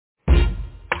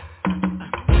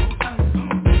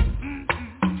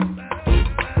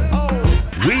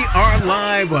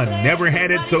live on Never Had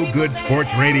It So Good Sports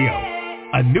Radio.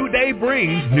 A new day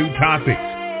brings new topics.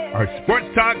 Our sports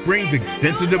talk brings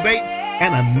extensive debate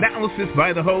and analysis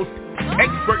by the host,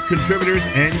 expert contributors,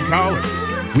 and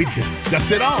callers. We discuss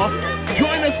it all.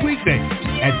 Join us weekdays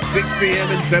at 6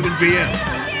 p.m. and 7 p.m.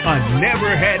 on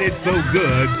Never Had It So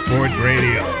Good Sports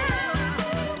Radio.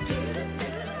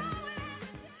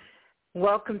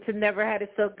 Welcome to Never Had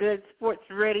It So Good Sports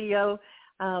Radio.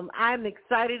 I'm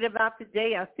excited about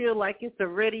today. I feel like it's a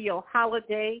radio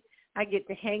holiday. I get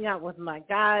to hang out with my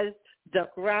guys, Duck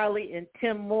Riley and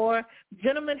Tim Moore.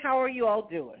 Gentlemen, how are you all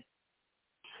doing?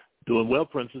 Doing well,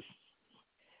 Princess.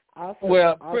 Awesome.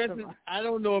 Well, awesome. Princess, I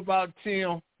don't know about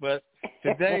Tim, but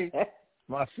today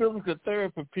my physical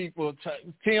therapy people,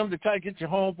 Tim, to try to get your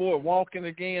homeboy walking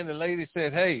again. The lady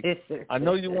said, "Hey, I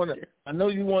know you want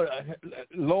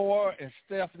Laura and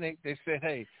Stephanie." They said,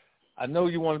 "Hey, I know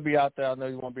you want to be out there. I know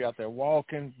you want to be out there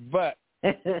walking, but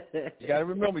you got to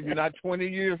remember you're not 20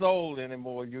 years old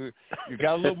anymore. You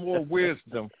got a little more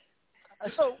wisdom."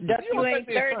 So you ain't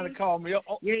 30. Trying to call me.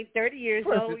 You ain't 30 years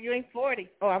old. You ain't 40.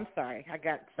 Oh, I'm sorry. I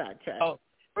got sidetracked. Oh,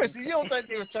 Princess, you don't think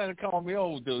they were trying to call me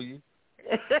old, do you?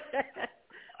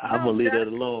 I'm going to leave that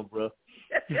alone, bro.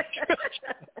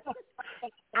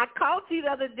 I called you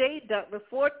the other day, Duck,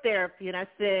 before therapy, and I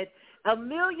said, $1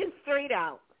 million straight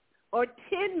out or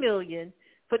 $10 million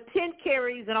for 10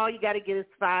 carries, and all you got to get is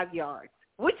 5 yards.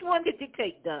 Which one did you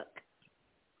take, Duck?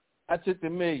 I took the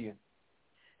 $1 million.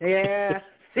 Yeah.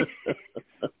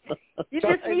 You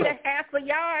just need a half a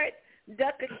yard,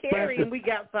 Duck a carry, and we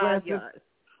got 5 yards.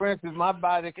 Francis, my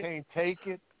body can't take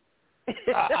it.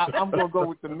 I'm going to go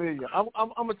with the $1 million. I'm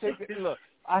going to take it. Look,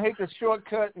 I hate the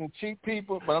shortcut and cheap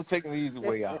people, but I'm taking the easy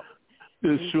way out.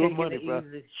 It's sure money, bro.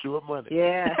 Sure money.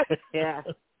 Yeah, yeah.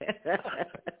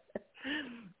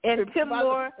 And Tim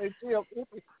Moore.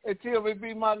 Until it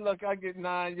be my luck, I get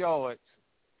 9 yards.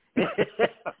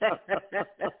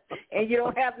 And you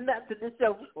don't have nothing to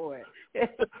show for it,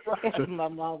 as my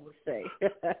mom would say.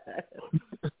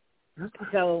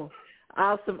 So,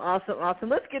 awesome.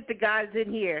 Let's get the guys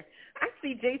in here. I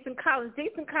see Jason Collins.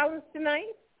 Jason Collins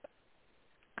tonight?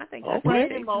 I think that's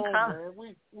bring him on,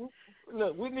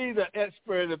 man. We need an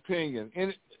expert opinion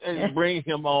and bring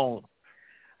him on.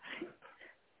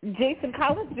 Jason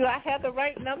Collins, do I have the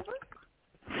right number?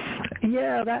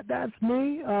 Yeah, that's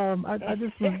me. I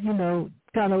just was,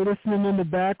 kind of listening in the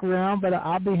background, but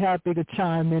I'll be happy to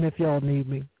chime in if y'all need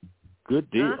me. Good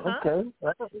deal. Okay.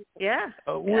 Yeah.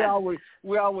 We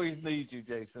always need you,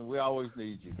 Jason. We always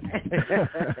need you.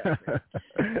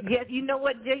 Yeah, you know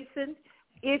what, Jason?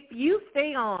 If you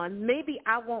stay on, maybe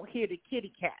I won't hear the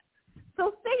kitty cat.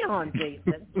 So stay on,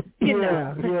 Jason.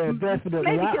 Yeah,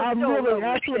 definitely.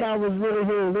 That's what I was really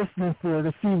here listening for,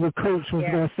 to see what Coach was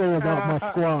going to say about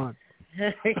my squad.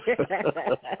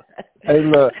 Hey,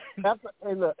 look.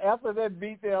 After that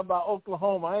beatdown by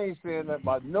Oklahoma, I ain't saying that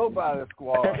about nobody's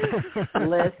squad.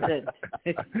 Listen,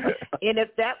 and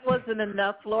if that wasn't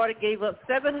enough, Florida gave up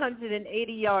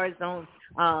 780 yards on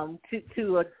to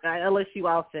LSU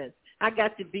offense. I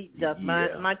got you beat, Duck.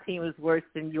 My team was worse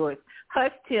than yours.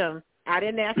 Hush, Tim. I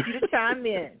didn't ask you to chime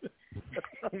in.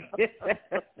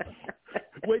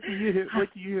 Wait till you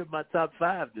hear my top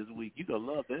 5 this week. You're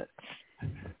gonna love that.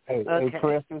 Hey,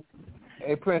 Princess.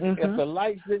 Mm-hmm. If the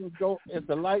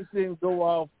lights didn't go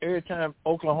off every time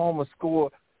Oklahoma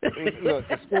scored, the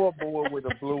scoreboard would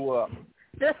have blew up.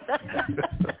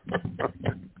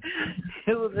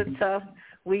 It was a tough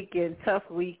weekend.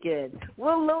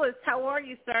 Will Lewis, how are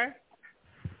you, sir?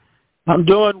 I'm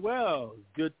doing well.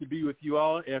 Good to be with you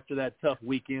all after that tough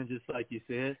weekend, just like you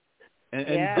said.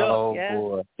 And Doug,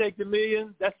 boy. Take the $1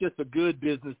 million. That's just a good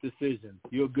business decision.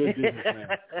 You're a good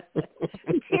businessman.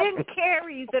 10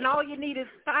 carries, and all you need is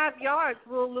 5 yards,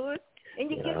 Will Lewis, and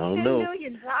you get $10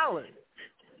 million.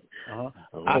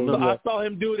 I saw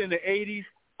him do it in the 80s.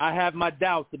 I have my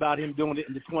doubts about him doing it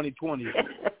in the 2020s.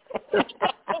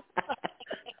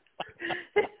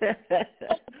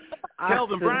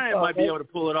 Kelvin Bryant might be able to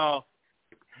pull it off.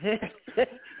 Hey,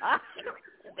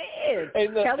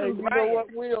 look, you know what,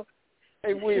 Will?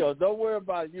 Hey, Will, don't worry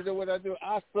about it. You know what I do?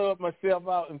 I sub myself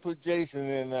out and put Jason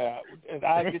in there, and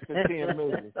I get the $10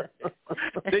 million.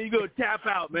 There you go, tap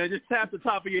out, man. Just tap the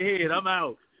top of your head. I'm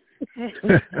out.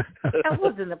 That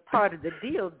wasn't a part of the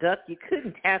deal, Duck. You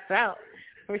couldn't tap out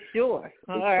for sure.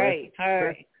 All right.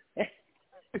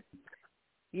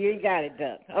 You got it,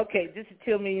 Duck. Okay, this is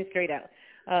 $10 million straight out.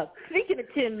 Speaking of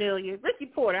 $10 million, Ricky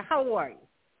Porter, how are you?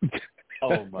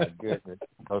 Oh my goodness.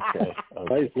 Okay.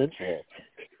 Nice intro.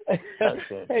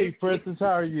 Hey, Princess, how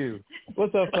are you?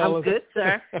 What's up, fellas? I'm good,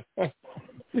 sir.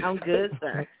 I'm good,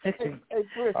 sir. Hey,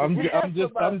 Chris, I'm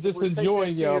just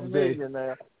enjoying y'all today.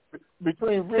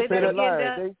 Between Ricky and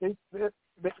Larry,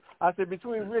 I said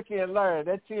between Ricky and Larry,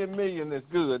 that $10 million is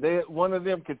good. One of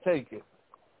them could take it.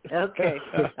 Okay.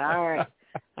 All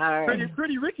right.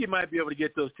 Pretty Ricky might be able to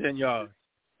get those 10 yards.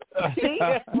 See?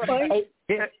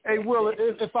 Hey, Will,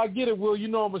 if I get it, Will, you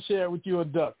know I'm going to share it with you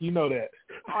and Duck. You know that.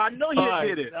 I know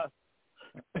you did it.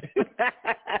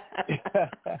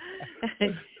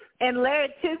 And Larry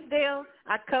Tisdale,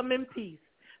 I come in peace.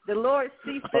 The Lord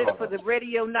see fit for the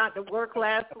radio not to work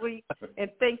last week, and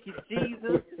thank you,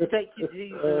 Jesus. Thank you,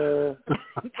 Jesus.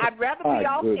 I'd rather be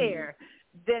off air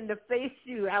than to face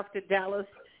you after Dallas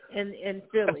and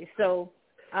Philly. So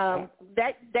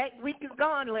that week is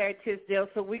gone, Larry Tisdale,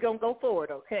 so we're going to go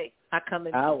forward, okay? I come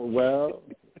in peace. Well,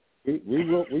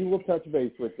 we will touch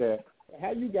base with that.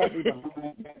 How you got me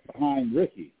behind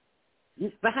Ricky?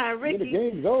 Behind Ricky? The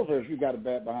game's over if you got a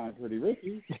bat behind Pretty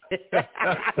Ricky.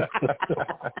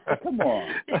 Come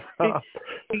on.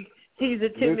 He's a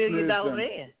 $10 million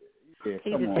man. Yeah,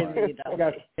 he's a $10 million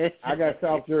man. I got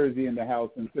South Jersey in the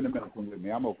house and Sentimental with me.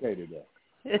 I'm okay today.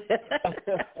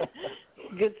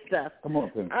 Good stuff. Come on,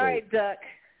 Prince. All right,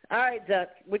 Duck.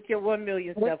 With your $1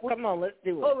 million stuff. Come on, let's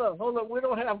do it. Hold up. We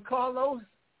don't have Carlos?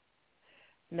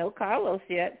 No Carlos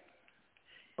yet.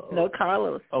 No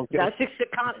Carlos. Okay. Got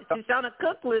Shoshana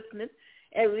Cook listening.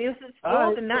 And it's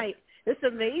full tonight. It's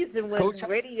amazing when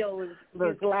radio is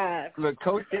live. Look,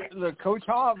 Coach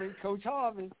Harvey.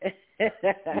 Hey,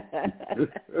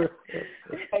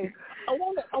 I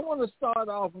want to start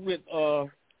off with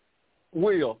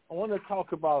Will. I want to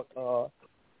talk about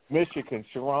Michigan,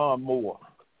 Sharon Moore.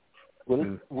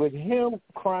 With him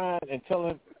crying and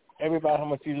telling everybody how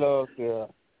much he loves the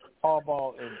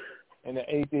Harbaugh and the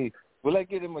AD, will they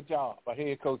get him a job, a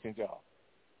head coaching job?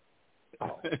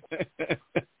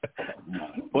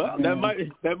 Well,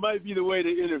 that might be the way to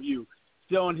interview,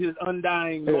 showing his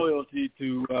undying loyalty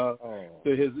to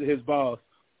his boss.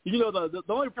 You know, the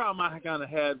only problem I kind of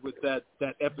had with that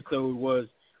episode was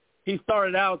he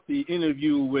started out the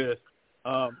interview with,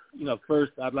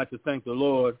 first I'd like to thank the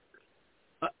Lord,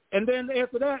 and then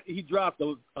after that he dropped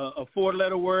a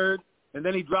 4-letter word, and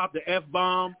then he dropped the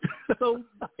F-bomb. So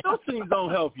those things don't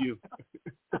help you.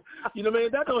 You know what I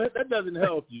mean? That doesn't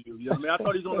help you. You know what I mean? I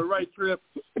thought he was on the right trip,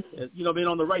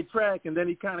 on the right track, and then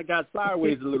he kind of got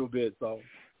sideways a little bit. So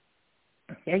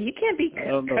yeah, you can't be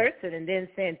cursing and then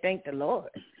saying thank the Lord.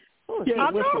 Yeah,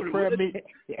 I know. Prayer meeting.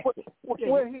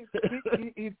 Well,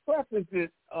 he prefaced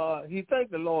it. He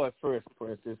thanked the Lord first,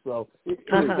 Princess. So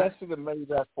that should have made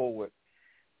that forward.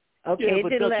 Okay, it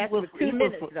didn't last for 2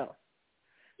 minutes though.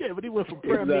 Yeah, but he went from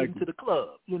prayer meeting to the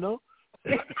club,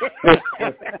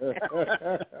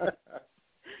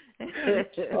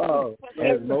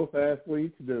 As most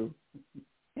athletes do.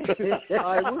 All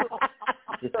right,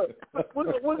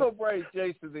 we're gonna bring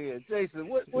Jason in. Jason,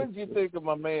 what did you think of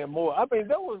my man Moore? I mean,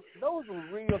 those were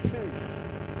real too.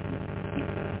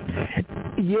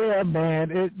 Yeah,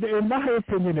 man. In my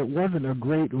opinion, it wasn't a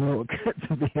great look,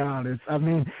 to be honest. I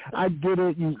mean, I get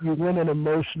it. You win an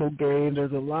emotional game.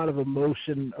 There's a lot of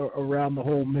emotion around the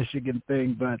whole Michigan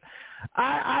thing, but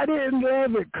I didn't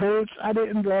love it, Coach. I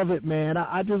didn't love it, man.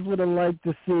 I just would have liked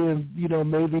to see him,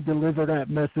 maybe deliver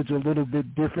that message a little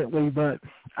bit differently, but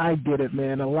I get it,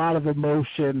 man. A lot of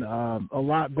emotion, a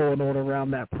lot going on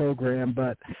around that program,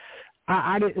 but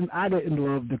I didn't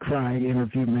love the crying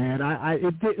interview, man.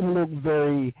 It didn't look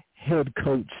very head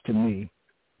coach to me.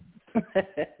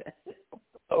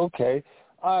 Okay.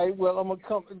 All right. Well, I'm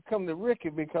gonna come to Ricky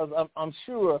because I'm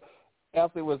sure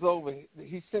after it was over,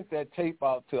 he sent that tape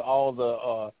out to all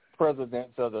the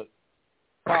presidents of the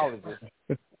colleges.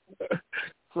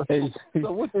 So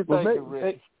what do you think of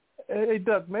Ricky? Hey,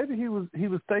 Doug, maybe he was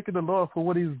thanking the Lord for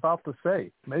what he was about to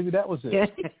say. Maybe that was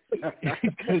it.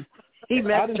 He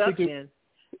messed up then.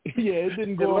 Yeah, it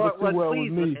didn't go over too well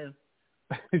with me.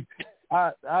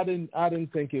 I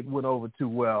didn't think it went over too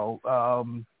well.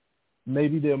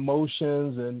 Maybe the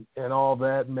emotions and all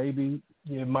that. Maybe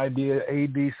it might be an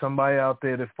AD, somebody out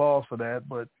there that falls for that.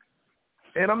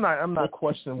 And I'm not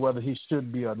questioning whether he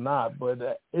should be or not.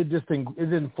 But it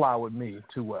didn't fly with me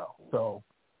too well. So,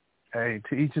 hey,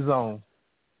 to each his own.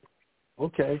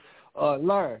 Okay,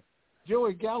 Larry.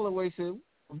 Joey Galloway said,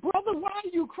 "Brother, why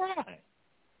are you crying?"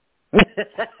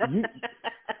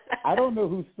 I don't know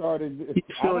who started this.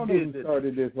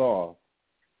 Started this off,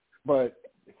 but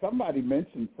somebody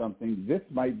mentioned something. This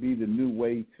might be the new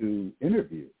way to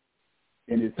interview,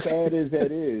 and as sad as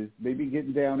that is, maybe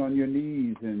getting down on your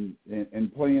knees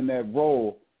and playing that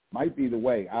role might be the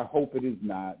way. I hope it is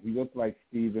not. He looks like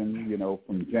Steven,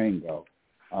 from Django,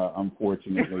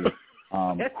 unfortunately.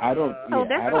 I don't. Oh,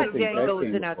 that's I don't why think Daniel that goes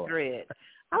came in our across. thread.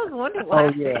 I was wondering why.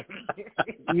 Oh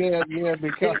yeah, yeah,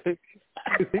 because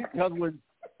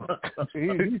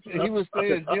when he was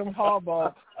saying Jim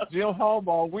Harbaugh,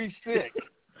 we sick.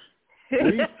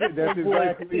 We sick. That's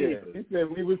exactly it. He said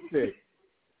we were sick.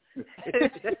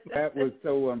 That was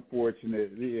so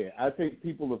unfortunate. Yeah, I think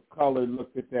people of color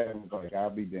looked at that and was like, "I'll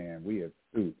be damned. We have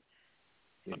sued.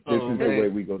 This is the way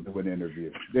we go do an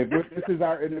interview. If this is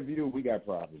our interview. We got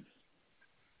problems."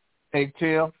 Hey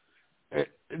Tim,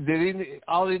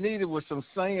 all he needed was some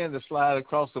sand to slide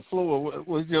across the floor.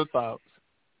 What's your thoughts?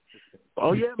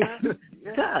 Oh yeah, man.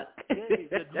 Yeah.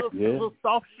 Little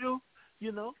soft shoe,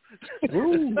 you know.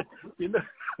 You know.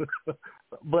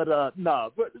 But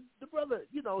but the brother,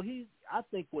 you know, I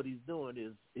think what he's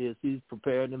doing is he's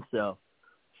preparing himself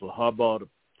for Harbaugh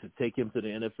to take him to the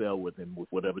NFL with him with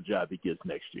whatever job he gets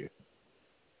next year.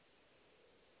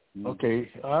 Okay,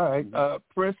 all right,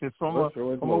 Princess. From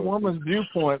a woman's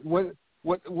viewpoint, what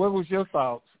was your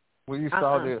thoughts when you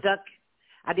saw this? Duck,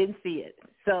 I didn't see it,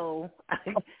 so I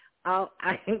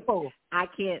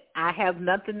can't. I have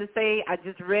nothing to say. I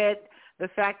just read the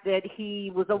fact that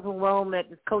he was overwhelmed at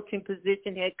his coaching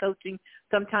position, head coaching.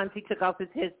 Sometimes he took off his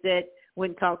headset,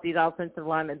 went and talked to the offensive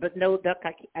lineman. But no, Duck,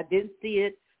 I didn't see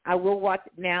it. I will watch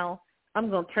it now. I'm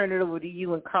going to turn it over to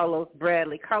you and Carlos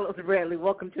Bradley. Carlos Bradley,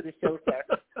 welcome to the show, sir.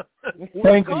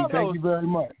 Thank you very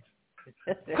much.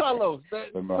 Carlos,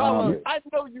 I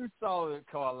know you saw it,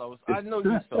 Carlos. I know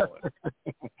you saw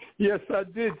it. Yes, I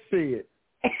did see it.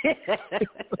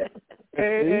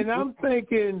 and I'm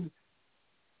thinking,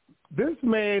 this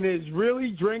man is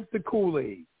really drink the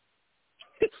Kool-Aid.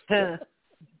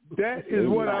 That is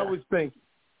what I was thinking.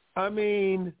 I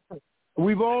mean,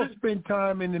 we've all spent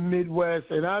time in the Midwest,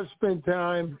 and I've spent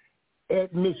time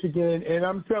at Michigan, and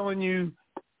I'm telling you,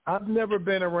 I've never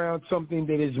been around something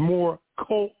that is more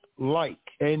cult-like,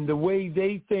 and the way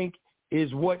they think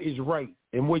is what is right,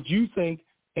 and what you think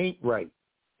ain't right.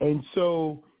 And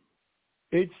so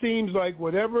it seems like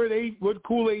what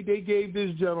Kool-Aid they gave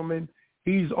this gentleman,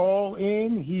 he's all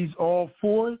in, he's all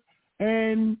for it.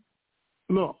 And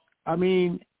look, I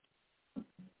mean,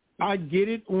 I get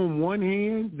it on one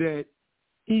hand that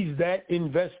he's that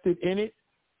invested in it,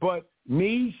 but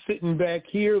me sitting back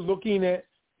here looking at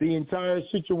the entire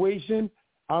situation,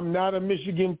 I'm not a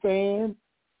Michigan fan.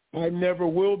 I never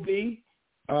will be.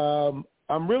 I'm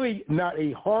really not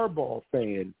a Harbaugh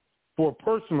fan for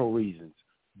personal reasons,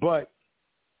 but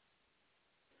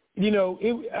you know,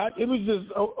 it was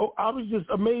just I was just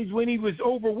amazed when he was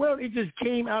overwhelmed. It just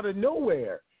came out of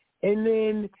nowhere, and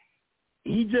then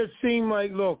he just seemed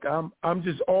like, look, I'm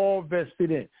just all vested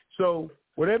in. So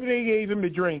whatever they gave him to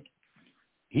drink,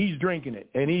 he's drinking it,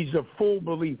 and he's a full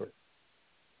believer.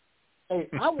 Hey,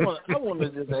 I want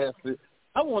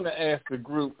to ask the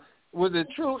group, was it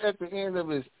true at the end of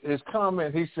his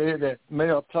comment he said that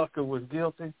Mel Tucker was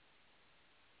guilty?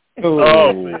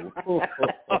 Oh man.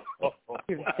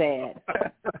 You're sad.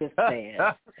 Just sad.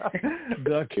 Yeah.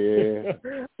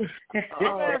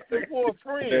 I'm asking for a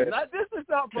friend. Now, this is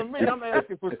not for me. I'm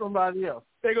asking for somebody else.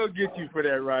 They're going to get you for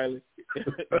that, Riley.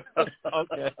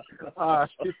 Okay. All right.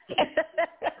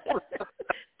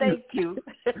 Thank you.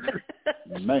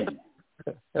 Man.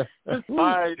 All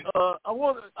right. I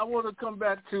want to come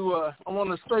back to I want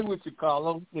to stay with you,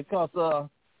 Carlo, because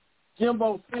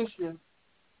Jimbo Fisher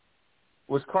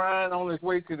was crying on his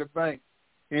way to the bank.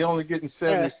 He only getting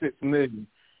 $76 million.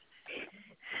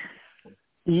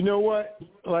 You know what?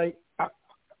 Like,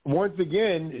 once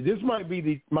again, this might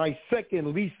be my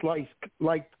second least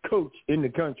liked coach in the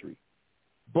country.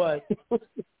 But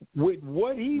with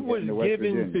what he was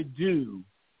given to do,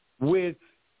 with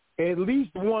at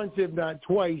least once, if not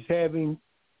twice, having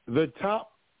the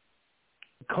top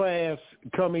class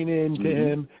coming in to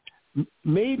him,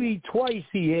 maybe twice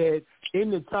he had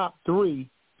in the top three,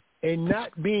 and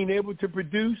not being able to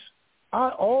produce, I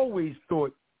always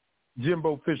thought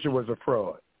Jimbo Fisher was a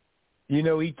fraud. You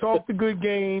know, he talked a good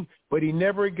game, but he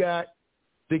never got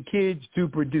the kids to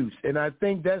produce. And I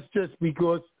think that's just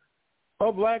because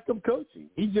of lack of coaching.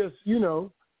 He just, you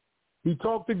know, he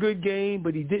talked a good game,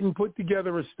 but he didn't put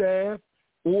together a staff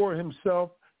or himself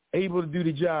able to do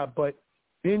the job. But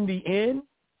in the end,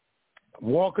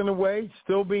 walking away,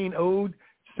 still being owed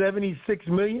 $76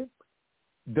 million,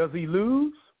 does he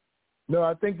lose? No,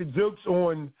 I think the joke's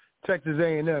on Texas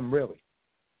A&M, really.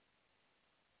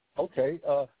 Okay.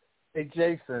 Hey,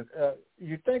 Jason,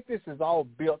 you think this is all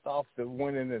built off the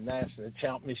winning the national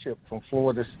championship from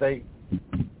Florida State?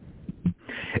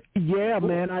 Yeah,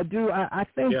 man, I do. I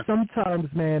think sometimes,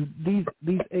 man, these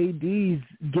ADs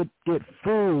get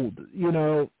fooled. You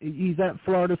know, he's at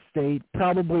Florida State,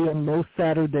 probably on most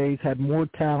Saturdays had more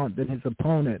talent than his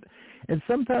opponent. And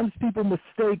sometimes people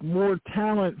mistake more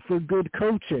talent for good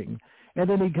coaching. And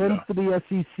then he comes to the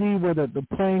SEC where the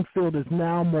playing field is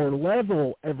now more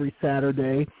level every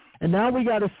Saturday. And now we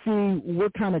got to see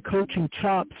what kind of coaching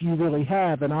chops you really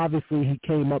have. And obviously he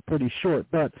came up pretty short.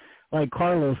 But like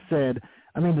Carlos said,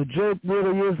 I mean, the joke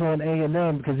really is on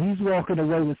A&M because he's walking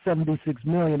away with $76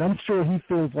 million. I'm sure he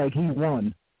feels like he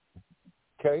won.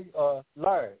 Okay,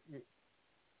 Larry.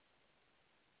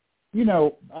 You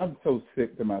know, I'm so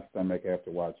sick to my stomach after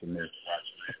watching this.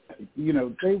 You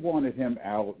know, they wanted him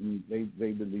out, and they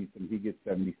released him. He gets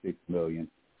 $76 million.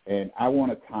 And I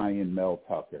want to tie in Mel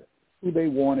Tucker, who they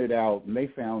wanted out, and they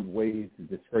found ways to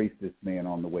disgrace this man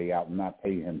on the way out and not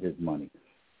pay him his money.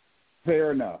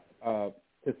 Fair enough.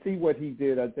 To see what he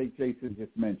did, I think Jason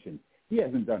just mentioned, he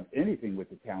hasn't done anything with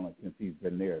the talent since he's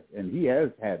been there, and he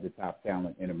has had the top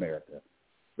talent in America.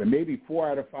 But maybe 4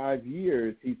 out of 5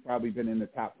 years, he's probably been in the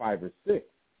top 5 or 6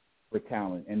 for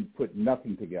talent and put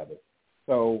nothing together.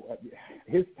 So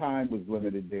his time was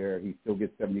limited there. He still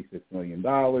gets $76 million.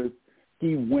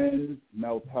 He wins.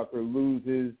 Mel Tucker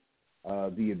loses.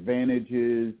 The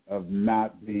advantages of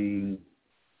not being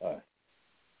us.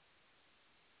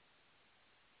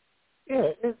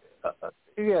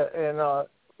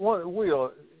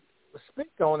 We'll speak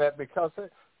on that because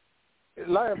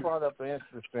Larry brought up an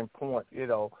interesting point. You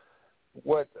know,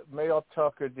 what Mel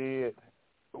Tucker did,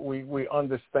 we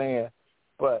understand,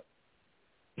 but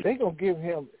they gonna give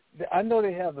him. I know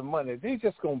they have the money. They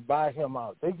just gonna buy him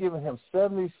out. They giving him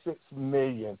 $76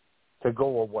 million to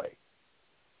go away.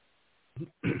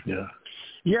 Yeah,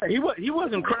 he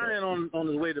wasn't crying on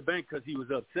his way to the bank because he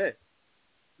was upset.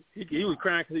 He was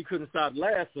crying because he couldn't stop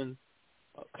laughing.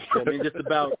 I mean, just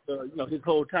about his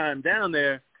whole time down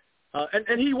there,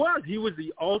 and he was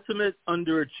the ultimate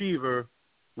underachiever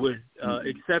with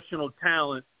exceptional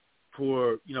talent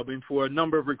for a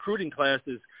number of recruiting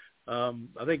classes. I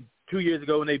think 2 years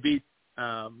ago when they beat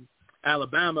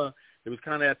Alabama, it was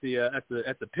kind of at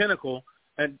the pinnacle,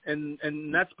 and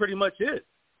that's pretty much it.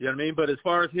 You know what I mean? But as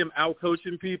far as him out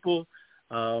coaching people,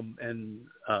 they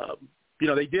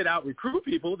did out recruit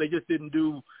people. They just didn't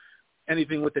do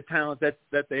anything with the talent that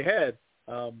they had.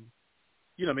 The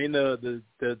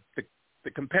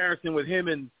comparison with him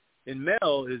and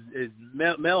Mel is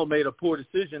Mel made a poor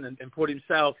decision and put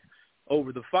himself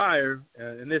over the fire.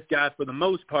 And this guy, for the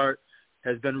most part,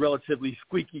 has been relatively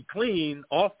squeaky clean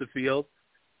off the field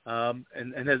and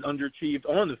has underachieved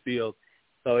on the field.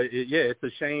 So, it's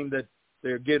a shame that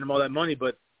they're giving him all that money,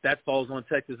 but that falls on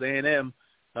Texas A&M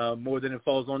more than it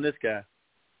falls on this guy.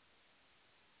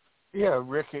 Yeah,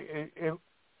 Ricky,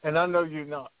 and I know you're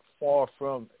not far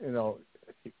from,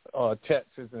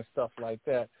 Texas and stuff like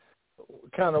that.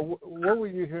 Kind of, what were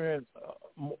you hearing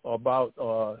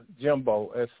about Jimbo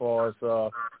as far as,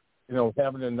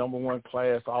 having the number one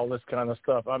class, all this kind of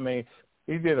stuff? I mean,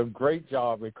 he did a great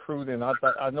job recruiting.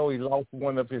 I know he lost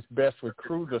one of his best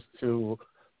recruiters to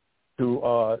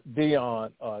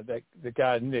Deion, the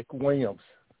guy Nick Williams.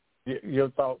 Your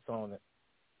thoughts on it?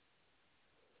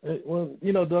 Well,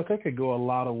 Duck, I could go a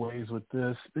lot of ways with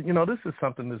this. This is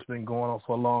something that's been going on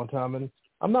for a long time, and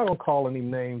I'm not going to call any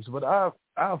names, but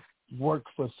I've worked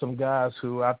for some guys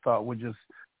who I thought were just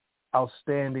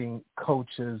outstanding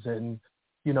coaches, and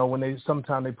when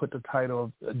sometimes they put the title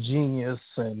of a genius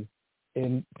and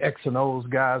X and O's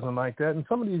guys and like that, and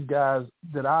some of these guys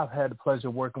that I've had the pleasure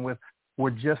of working with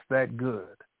were just that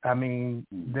good. I mean,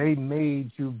 they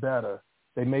made you better.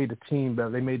 They made the team better.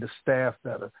 They made the staff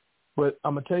better. But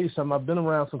I'm going to tell you something. I've been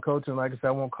around some coaches, and like I said,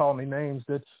 I won't call any names,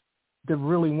 that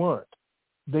really weren't.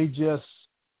 They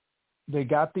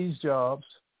got these jobs.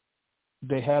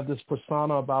 They have this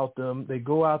persona about them. They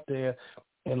go out there,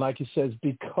 and like he says,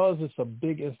 because it's a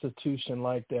big institution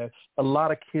like that, a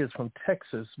lot of kids from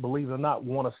Texas, believe it or not,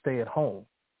 want to stay at home.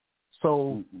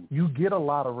 So you get a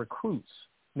lot of recruits.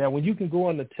 Now, when you can go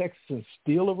into Texas and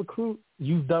steal a recruit,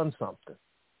 you've done something.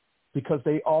 Because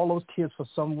all those kids for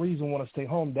some reason want to stay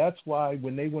home. That's why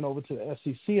when they went over to the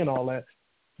SEC and all that,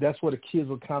 that's where the kids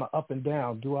were kind of up and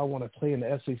down. Do I want to play in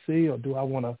the SEC or do I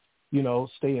want to,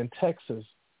 stay in Texas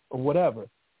or whatever?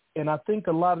 And I think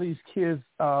a lot of these kids,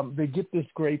 they get this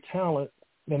great talent.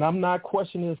 And I'm not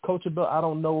questioning his coachability. I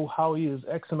don't know how he is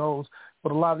X and O's,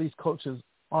 but a lot of these coaches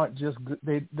aren't just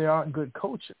good. They aren't good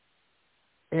coaches.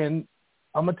 And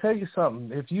I'm going to tell you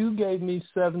something. If you gave me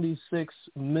 $76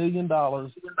 million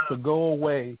to go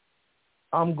away,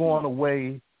 I'm going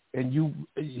away, and you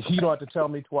don't have to tell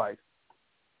me twice.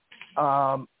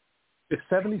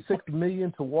 $76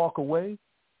 million to walk away.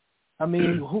 I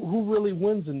mean, who really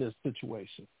wins in this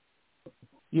situation?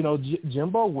 You know,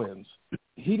 Jimbo wins.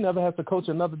 He never has to coach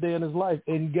another day in his life.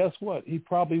 And guess what? He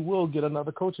probably will get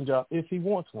another coaching job if he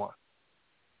wants one.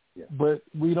 Yeah. But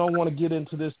we don't want to get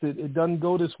into this. It doesn't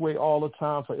go this way all the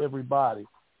time for everybody.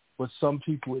 But some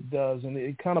people it does. And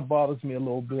it kind of bothers me a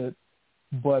little bit.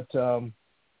 But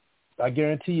I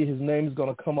guarantee you his name is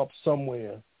going to come up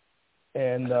somewhere.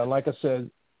 And like I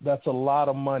said, that's a lot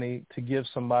of money to give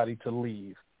somebody to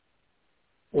leave.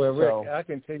 Well, Rick, I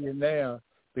can tell you now,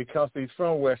 because he's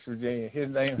from West Virginia, his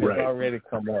name has already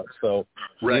come up. So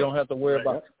you don't have to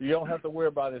worry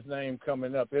about his name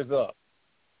coming up. It's up.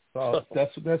 So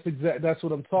that's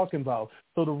what I'm talking about.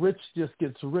 So the rich just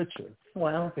gets richer.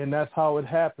 Wow. And that's how it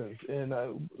happens. And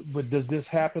but does this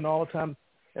happen all the time?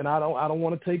 And I don't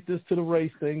want to take this to the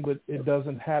race thing, but it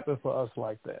doesn't happen for us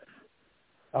like that.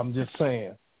 I'm just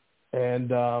saying.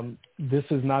 And this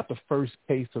is not the first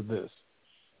case of this.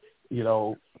 You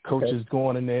know, coaches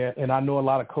going in there, and I know a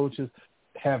lot of coaches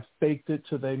have faked it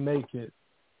till they make it,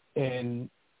 and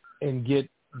get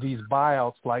these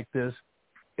buyouts like this,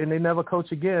 and they never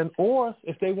coach again. Or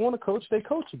if they want to coach, they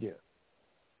coach again.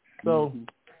 So,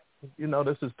 you know,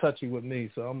 this is touchy with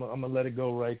me, so I'm gonna let it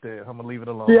go right there. I'm gonna leave it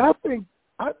alone. Yeah,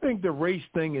 I think the race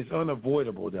thing is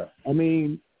unavoidable, though. I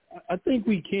mean, I think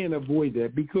we can't avoid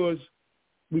that because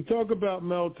we talk about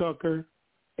Mel Tucker,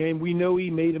 and we know he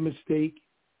made a mistake.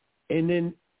 And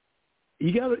then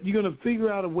you're going to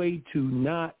figure out a way to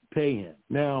not pay him.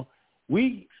 Now,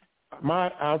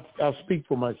 I'll speak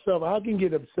for myself. I can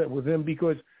get upset with him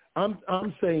because I'm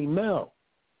saying, Mel,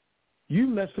 you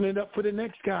messing it up for the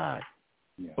next guy.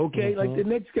 Yeah. Okay, like the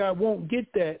next guy won't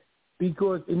get that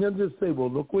because, and they'll just say,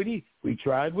 well, look what we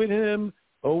tried with him.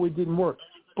 Oh, it didn't work.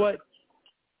 But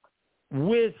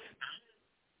with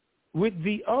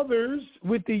the others,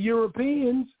 with the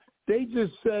Europeans, they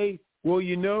just say, well,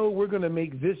 you know, we're going to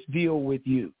make this deal with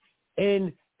you.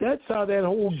 And that's how that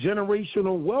whole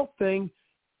generational wealth thing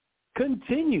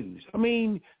continues. I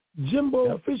mean,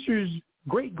 Jimbo Fisher's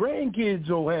great-grandkids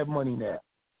will have money now.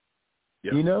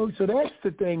 Yep. You know, so that's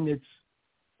the thing that's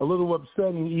a little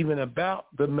upsetting even about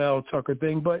the Mel Tucker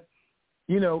thing. But,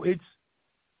 you know, it's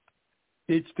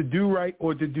to do right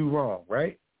or to do wrong,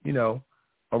 right? You know,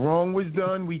 a wrong was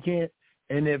done. We can't.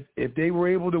 And if they were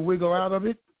able to wiggle out of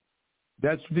it,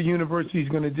 that's what the university is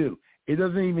going to do. It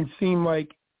doesn't even seem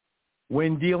like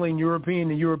when dealing European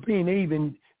to European, they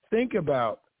even think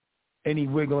about any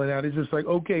wiggling out. It's just like,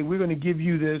 okay, we're going to give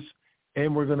you this,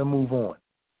 and we're going to move on.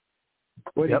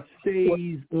 But it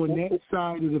stays on that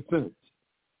side of the fence.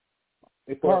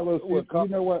 Hey, Carlos, you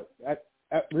know what?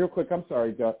 Real quick, I'm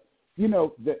sorry, Doug. You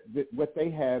know, what they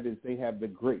have is they have the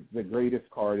greatest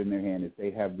card in their hand is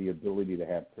they have the ability to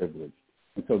have privilege.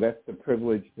 And so that's the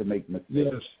privilege to make mistakes.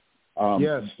 Yes.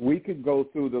 Yes. We could go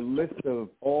through the list of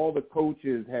all the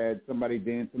coaches had somebody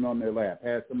dancing on their lap,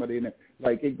 had somebody in there.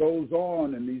 Like it goes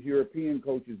on, and these European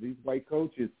coaches, these white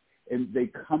coaches, and they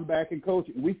come back and coach.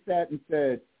 We sat and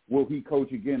said, will he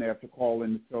coach again after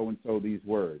calling so-and-so these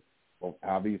words? Well,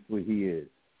 obviously he is.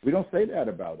 We don't say that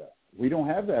about us. We don't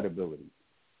have that ability.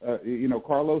 You know,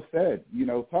 Carlos said, you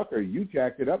know, Tucker, you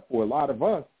jacked it up for a lot of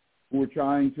us who were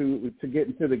trying to get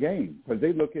into the game because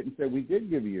they look at it and say, we did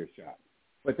give you a shot.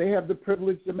 But they have the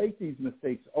privilege to make these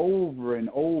mistakes over and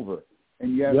over.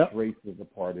 And, yes, race is a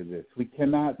part of this. We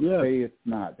cannot say it's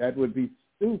not. That would be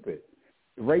stupid.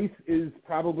 Race is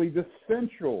probably the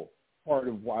central part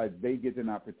of why they get an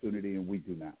opportunity and we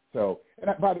do not. So, and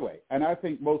by the way, and I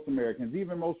think most Americans,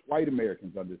 even most white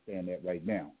Americans, understand that right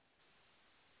now.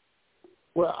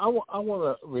 Well, I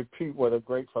want to repeat what a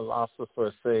great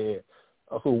philosopher said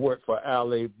who worked for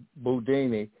Ali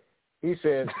Boudini. He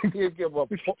said he'd give up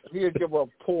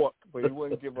pork, but he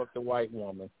wouldn't give up the white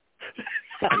woman.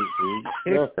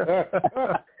 You've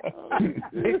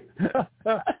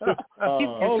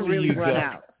really run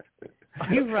out.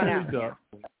 You've run out.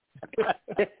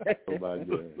 Oh my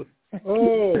God!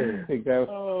 Oh, I think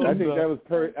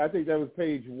that was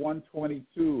page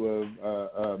 122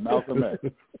 of Malcolm X.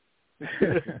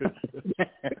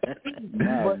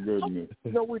 My goodness.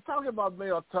 You know, we're talking about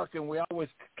Mel Tucker, and we always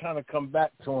kind of come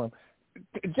back to him.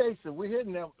 Jason, we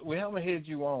haven't had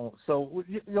you on. So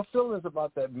your feelings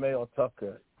about that Mel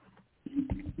Tucker?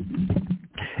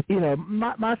 You know,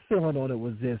 my feeling on it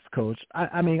was this, Coach.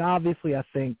 I mean, obviously, I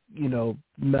think, you know,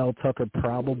 Mel Tucker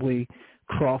probably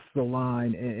crossed the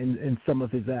line in some of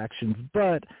his actions.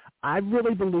 But I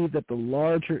really believe that the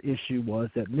larger issue was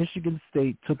that Michigan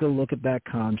State took a look at that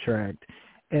contract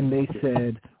and they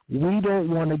said, we don't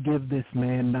want to give this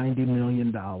man $90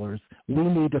 million. We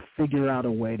need to figure out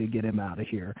a way to get him out of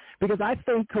here. Because I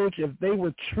think, Coach, if they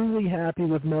were truly happy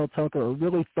with Mel Tucker or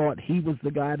really thought he was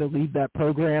the guy to lead that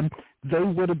program, they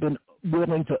would have been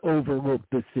willing to overlook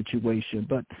this situation.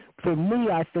 But for me,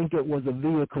 I think it was a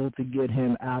vehicle to get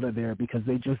him out of there because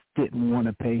they just didn't want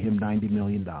to pay him $90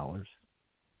 million.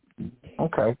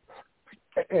 Okay.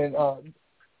 And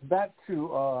back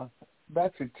to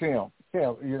Tim.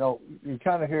 Tim, you know, you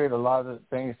kind of heard a lot of the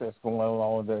things that's going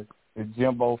on, the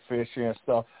Jimbo Fisher and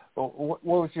stuff. But what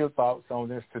was your thoughts on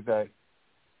this today?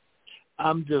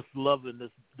 I'm just loving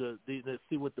this. Let's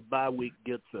see what the bye week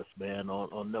gets us, man.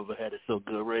 On Never Had It So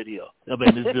Good Radio. I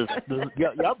mean, it's just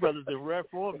y'all brothers in rare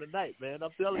form tonight, man.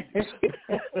 I'm telling you.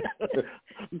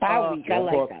 Bye week, I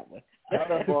like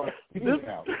that one.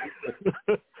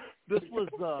 This was,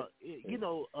 well, you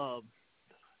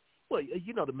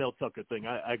know, the Mel Tucker thing.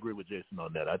 I agree with Jason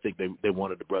on that. I think they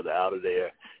wanted the brother out of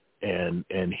there, and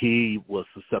he was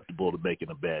susceptible to making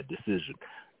a bad decision.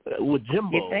 With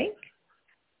Jimbo, you think?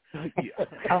 Yeah.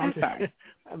 Oh, I'm sorry.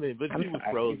 I mean, but he was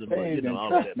frozen, but you know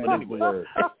all of that. But anyway,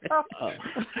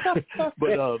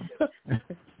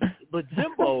 but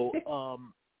Jimbo,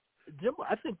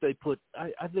 I think they put.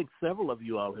 I think several of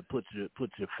you all have put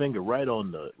your finger right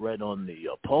on the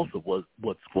pulse of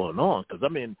what's going on. Because I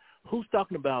mean, who's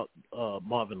talking about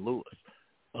Marvin Lewis?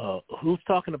 Who's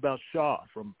talking about Shaw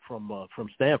from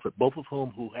Stanford? Both of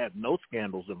whom who had no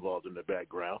scandals involved in their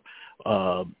background,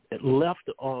 left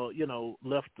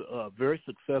very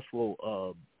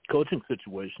successful coaching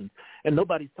situations, and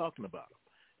nobody's talking about them.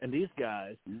 And these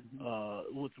guys,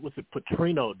 what's it,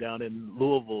 Petrino down in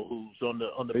Louisville, who's on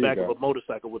the back of a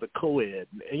motorcycle with a co-ed,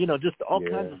 and you know, just all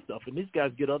kinds of stuff. And these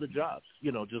guys get other jobs,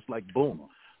 you know, just like boom,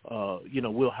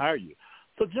 we'll hire you.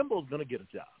 So Jimbo's going to get a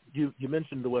job. You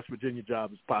mentioned the West Virginia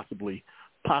job is possibly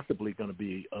going to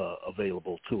be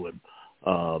available to him,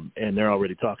 and they're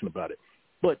already talking about it.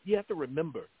 But you have to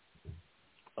remember,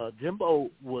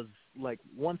 Jimbo was like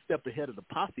one step ahead of the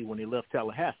posse when he left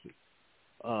Tallahassee.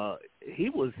 He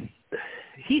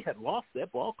had lost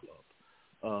that ball club.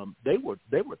 They were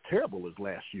terrible his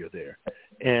last year there,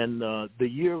 and the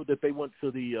year that they went to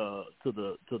the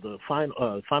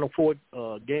Final Four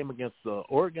game against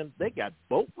Oregon, they got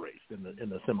boat raced in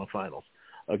the semifinals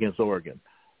against Oregon.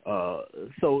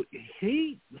 So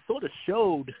he sort of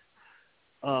showed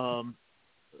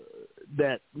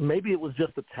that maybe it was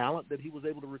just the talent that he was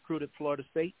able to recruit at Florida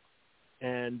State,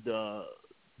 and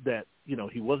that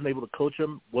he wasn't able to coach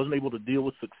him, wasn't able to deal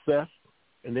with success,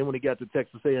 and then when he got to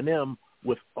Texas A&M,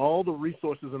 with all the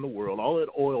resources in the world, all that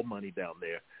oil money down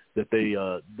there that they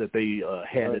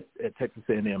had at Texas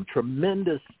A&M,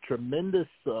 tremendous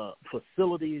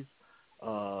facilities,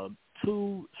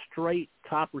 2 straight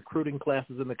top recruiting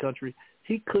classes in the country,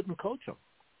 he couldn't coach them.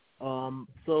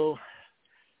 So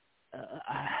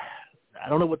I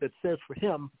don't know what that says for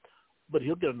him, but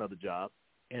he'll get another job,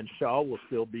 and Shaw will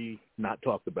still be not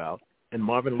talked about, and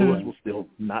Marvin Lewis will still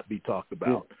not be talked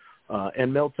about,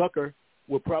 and Mel Tucker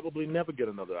will probably never get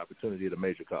another opportunity at a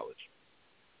major college.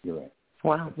 You're right.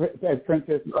 Wow.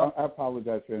 Princess, I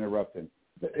apologize for interrupting.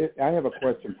 I have a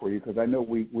question for you because I know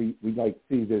we like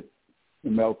see this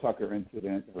Mel Tucker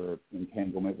incident or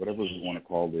entanglement, whatever we want to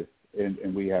call this,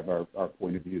 and we have our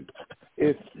point of view.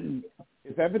 If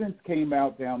evidence came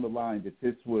out down the line that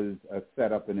this was a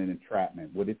setup and an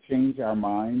entrapment, would it change our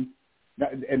minds?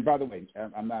 And by the way,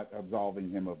 I'm not absolving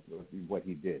him of what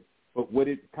he did, but would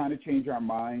it kind of change our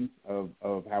minds of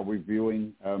how we're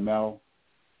viewing Mel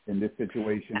in this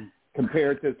situation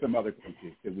compared to some other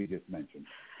coaches that we just mentioned?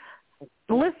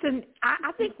 Listen,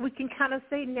 I think we can kind of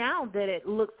say now that it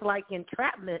looks like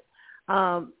entrapment,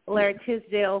 Larry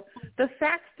Tisdale. The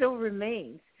fact still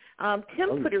remains.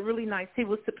 Tim put it really nice. He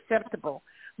was susceptible.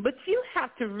 But you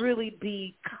have to really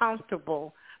be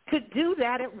comfortable to do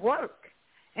that at work.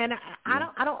 And I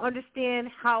don't understand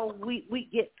how we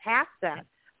get past that.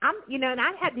 And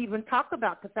I hadn't even talked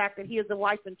about the fact that he has a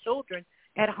wife and children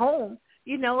at home,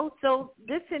 so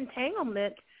this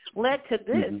entanglement led to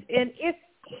this. And if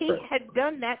he had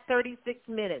done that 36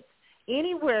 minutes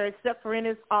anywhere except for in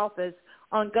his office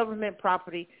on government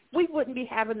property, we wouldn't be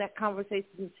having that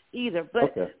conversation either.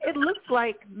 But it looks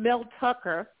like Mel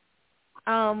Tucker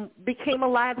became a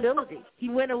liability. He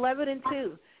went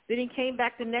 11-2. Then he came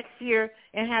back the next year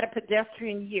and had a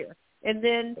pedestrian year. And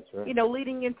then,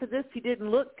 leading into this, he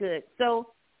didn't look good. So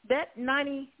that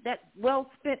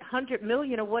well-spent $100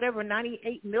 million or whatever,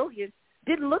 $98 million,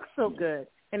 didn't look so good.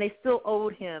 And they still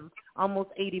owed him almost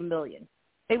 $80 million.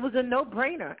 It was a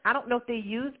no-brainer. I don't know if they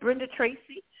used Brenda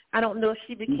Tracy. I don't know if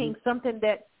she became something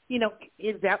that,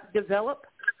 is developed.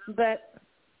 But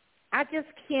I just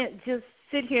can't just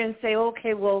sit here and say,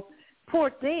 okay, well,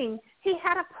 poor thing. He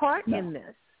had a part in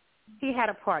this. He had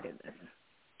a part in this.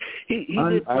 He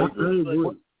did. I agree.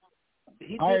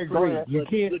 I agree. You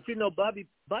can't. But you know, Bobby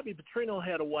Petrino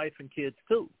had a wife and kids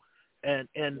too, and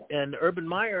Urban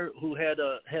Meyer, who had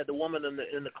the woman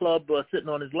in the club sitting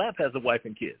on his lap, has a wife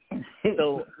and kids.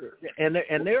 So, and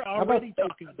they're already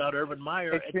talking about Urban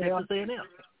Meyer at Texas A&M.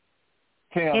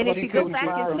 And if you go back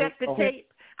and check the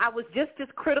tape, I was just as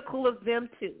critical of them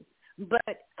too.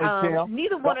 But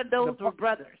neither one of those were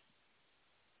brothers.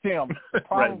 Tim, the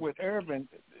problem with Urban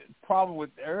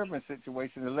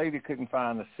situation, the lady couldn't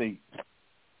find a seat.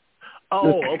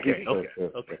 Oh, okay.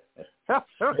 How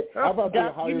about the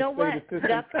Ohio you know State what? assistant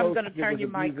That's, coach I'm going to turn your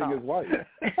mic abusing off. his wife?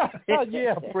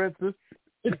 Yeah, Princess.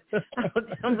 I'm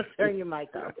going to turn your mic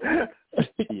off.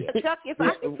 Chuck, if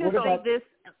I could just say this.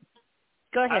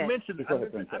 Go ahead. I mentioned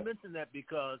that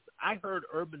because I heard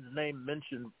Urban's name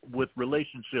mentioned with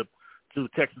relationship to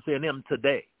Texas A&M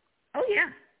today. Oh, yeah.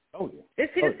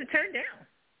 It's his to turn down.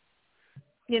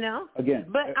 You know? Again.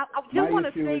 But I just want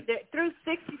to say that through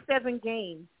 67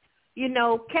 games, you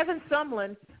know, Kevin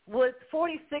Sumlin was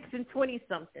 46 and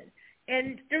 20-something.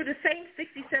 And through the same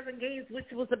 67 games,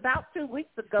 which was about 2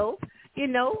 weeks ago, you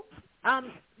know,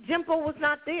 Jimbo was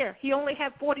not there. He only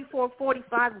had 44,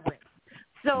 45 wins.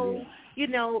 So, you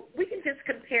know, we can just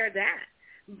compare that.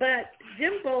 But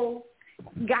Jimbo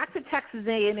got to Texas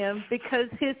A&M because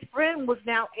his friend was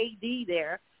now AD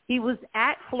there. He was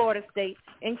at Florida State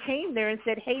and came there and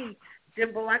said, hey,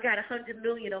 Jimbo, I got $100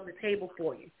 million on the table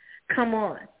for you. Come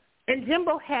on. And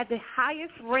Jimbo had the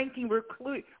highest-ranking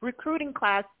recruiting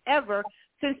class ever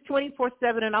since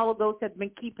 24/7, and all of those have been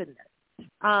keeping this.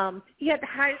 He had the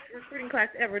highest recruiting class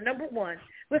ever, number one,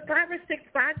 with 5 or 6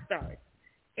 5-stars.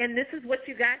 And this is what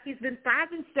you got. He's been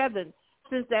 5 and 7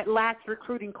 since that last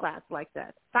recruiting class like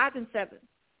that. 5 and 7.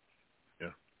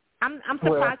 Yeah. I'm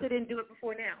surprised they didn't do it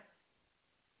before now.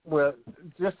 Well,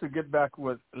 just to get back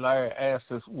what Larry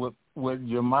asked us, would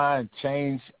your mind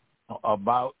change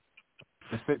about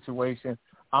the situation?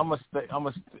 I'm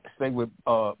gonna stay with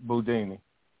Boudini.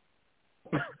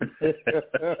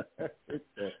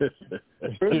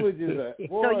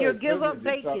 So you give up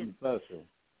bacon.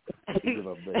 I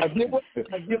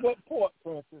give up pork,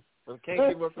 Francis, but I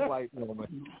can't give up the white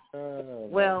woman.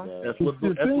 Well,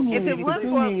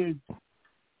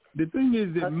 the thing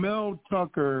is that Mel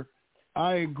Tucker,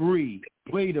 I agree,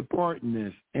 played a part in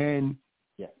this, and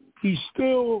he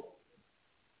still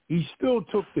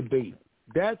took the bait.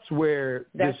 That's where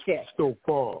this still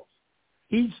falls.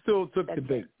 He still took the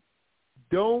bait.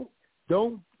 Don't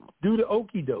do the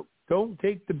okie doke. Don't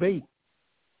take the bait,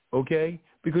 okay?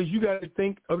 Because you got to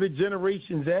think of the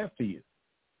generations after you.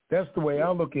 That's the way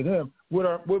I look at him.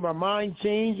 Would my mind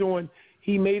change on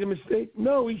he made a mistake?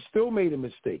 No, he still made a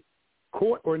mistake,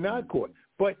 caught or not caught.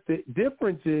 But the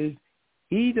difference is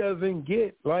he doesn't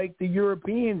get, like the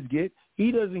Europeans get,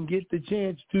 he doesn't get the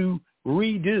chance to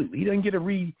redo. He doesn't get a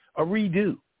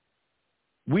redo.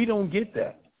 We don't get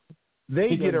that.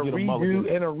 They get a redo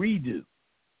and a redo.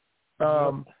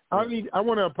 I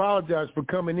want to apologize for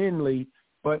coming in late,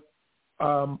 but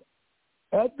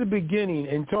at the beginning,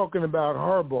 and talking about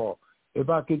Harbaugh, if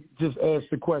I could just ask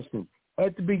the question.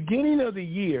 At the beginning of the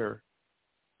year,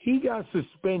 he got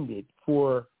suspended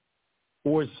for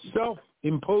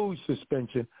self-imposed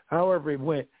suspension, however it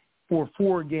went, for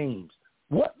 4 games.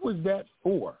 What was that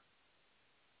for?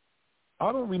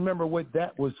 I don't remember what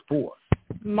that was for.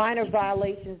 Minor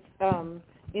violations,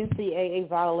 NCAA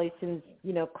violations,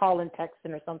 you know, calling,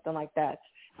 texting, or something like that.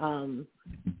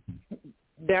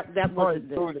 That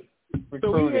wasn't it.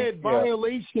 So he had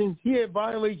violations. He had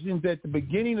violations at the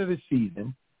beginning of the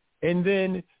season, and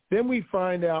then we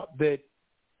find out that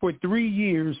for 3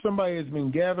 years somebody has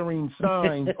been gathering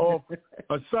signs off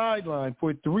a sideline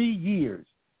for 3 years.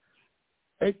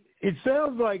 It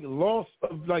sounds like loss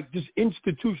of just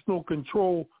institutional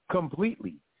control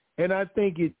completely. And I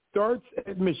think it starts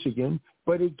at Michigan,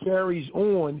 but it carries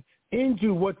on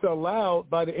into what's allowed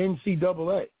by the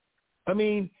NCAA. I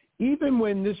mean, even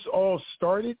when this all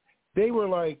started, they were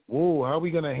like, whoa, how are we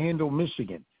going to handle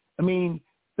Michigan? I mean,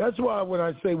 that's why when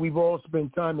I say we've all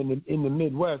spent time in the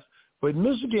Midwest, but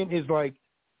Michigan is like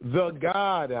the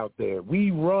god out there.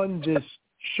 We run this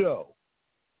show.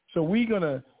 So we're going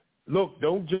to, look,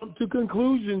 don't jump to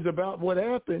conclusions about what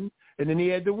happened. And then he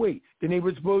had to wait. Then they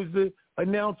were supposed to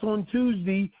announce on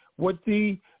Tuesday what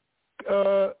the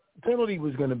penalty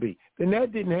was going to be. Then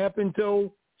that didn't happen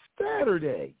until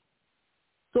Saturday.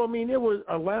 So, I mean, there were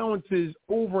allowances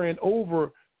over and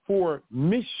over for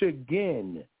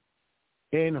Michigan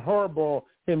and Harbaugh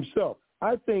himself.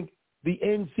 I think the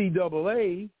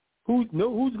NCAA,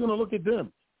 who's going to look at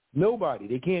them? Nobody.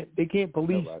 They can't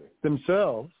police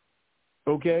themselves.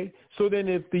 Okay? So then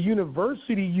if the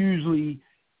university usually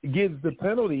gives the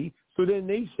penalty, so then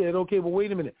they said, okay, well,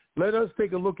 wait a minute. Let us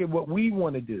take a look at what we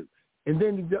want to do. And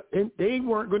then they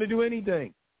weren't going to do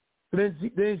anything. So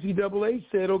then the NCAA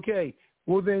said, okay,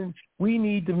 well, then we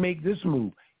need to make this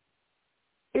move.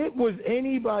 It was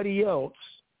anybody else,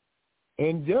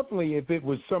 and definitely if it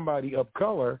was somebody of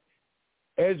color,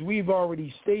 as we've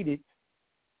already stated,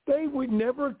 they would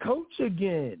never coach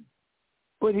again.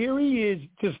 But here he is,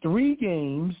 just 3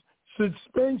 games,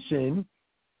 suspension,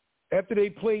 after they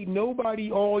played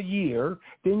nobody all year.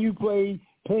 Then you play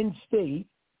Penn State,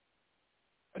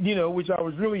 which I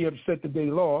was really upset that they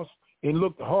lost and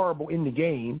looked horrible in the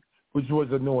game, which was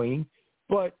annoying.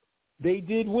 But they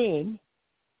did win.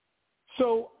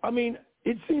 So, I mean,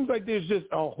 it seems like there's just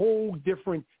a whole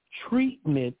different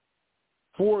treatment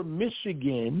for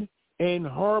Michigan and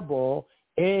Harbaugh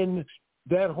and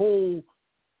that whole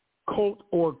cult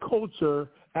or culture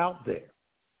out there.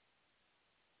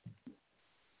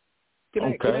 Can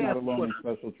I ask a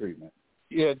special treatment?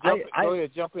 Yeah, go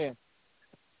ahead, jump in.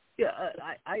 Yeah,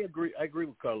 I agree. I agree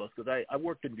with Carlos because I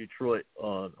worked in Detroit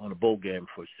on a bowl game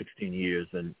for 16 years,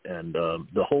 and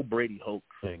the whole Brady Hoke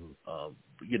thing.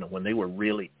 When they were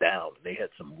really down, they had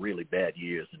some really bad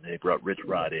years, and they brought Rich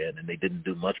Rod in, and they didn't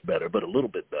do much better, but a little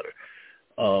bit better.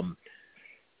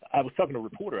 I was talking to a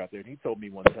reporter out there, and he told me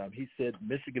one time. He said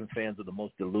Michigan fans are the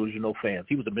most delusional fans.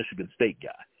 He was a Michigan State guy.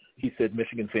 He said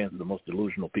Michigan fans are the most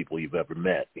delusional people you've ever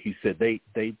met. He said they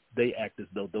act as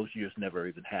though those years never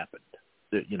even happened.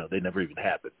 They never even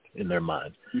happened in their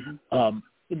minds. Mm-hmm.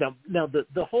 Now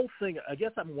the whole thing, I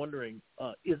guess I'm wondering,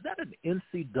 is that an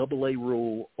NCAA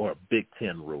rule or a Big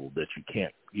Ten rule that you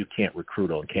can't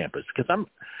recruit on campus? Because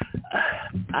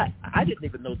I didn't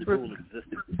even know the rule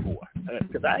existed before.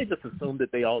 Because I just assumed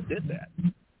that they all did that.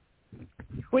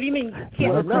 What do you mean?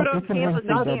 Can't recruit on campus?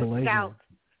 You can't scout.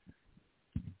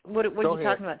 What are you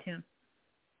talking about, Tim?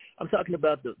 I'm talking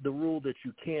about the rule that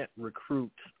you can't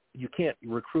recruit. You can't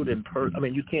recruit in person. I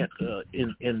mean, you can't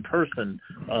in person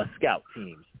scout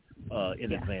teams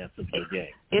in advance of your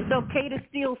game. It's okay to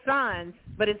steal signs,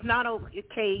 but it's not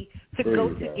okay to go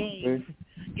to games.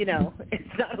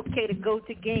 It's not okay to go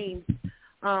to games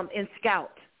and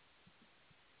scout.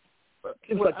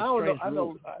 Well,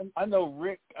 I know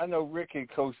Rick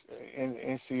had coached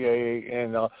in NCAA,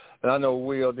 and I know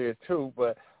Will did too.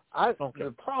 But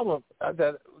the problem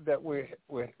that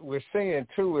we're seeing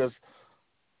too is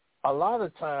a lot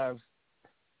of times,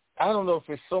 I don't know if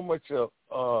it's so much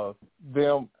of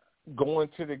them going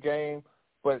to the game,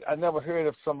 but I never heard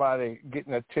of somebody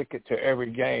getting a ticket to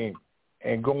every game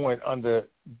and going under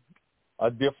a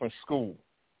different school.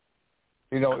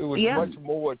 It was much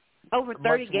more. Over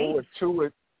 30 games. More to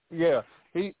it. Yeah.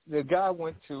 The guy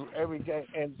went to every game,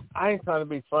 and I ain't trying to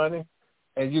be funny,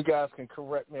 and you guys can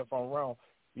correct me if I'm wrong.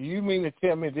 You mean to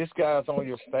tell me this guy's on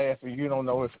your staff and you don't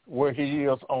know where he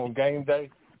is on game day?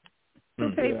 Who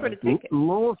paid for the ticket?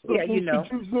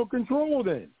 Institutional control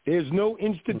then. There's no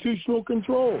institutional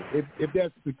control if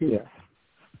that's the case. Yeah.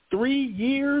 3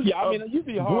 years you'd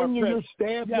be hard pressed. Your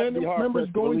staff members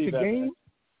going to games?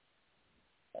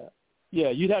 Yeah,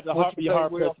 you'd have to be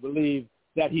hard pressed to believe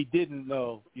that he didn't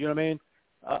know. You know what I mean?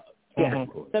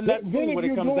 And that's what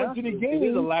it comes down to. It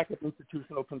is a lack of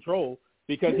institutional control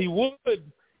because you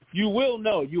will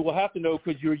know. You will have to know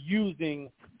because you're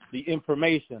using the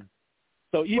information.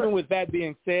 So even with that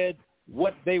being said,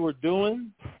 what they were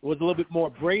doing was a little bit more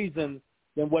brazen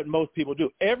than what most people do.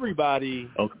 Everybody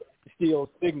steals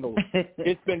signals.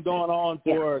 It's been going on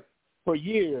for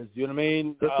years. You know what I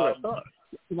mean? That's what I thought.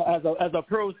 As a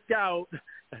pro scout,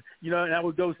 and I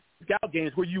would go scout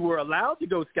games where you were allowed to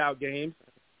go scout games.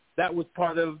 That was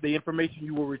part of the information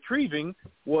you were retrieving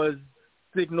was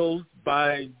signals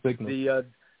by the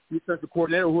defensive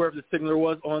coordinator, or whoever the signaler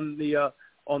was on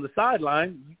the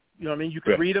sideline. You know what I mean? You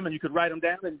could read them and you could write them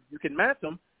down and you can match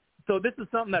them. So this is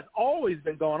something that's always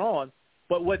been going on.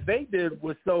 But what they did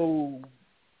was so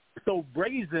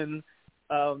brazen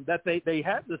that they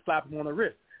had to slap him on the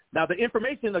wrist. Now, the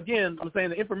information, again, I'm saying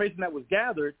the information that was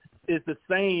gathered is the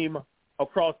same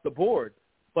across the board.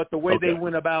 But the way they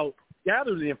went about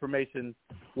gathering the information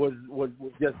was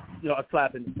just, a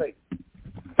slap in the face.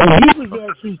 He was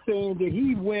actually saying that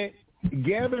he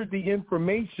gathered the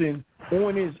information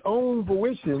on his own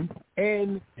volition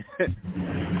and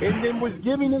then was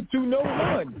giving it to no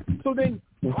one. So then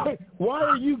why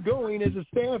are you going as a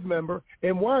staff member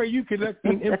and why are you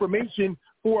collecting information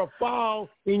for a file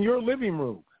in your living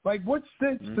room? Like, what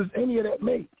sense does any of that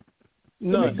make?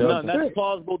 None. That's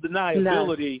plausible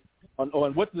deniability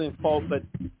on what's in fault, but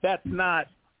that's not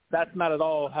that's not at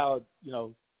all how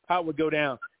it would go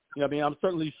down. I mean, I'm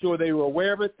certainly sure they were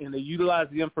aware of it, and they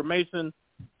utilized the information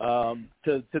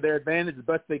to their advantage as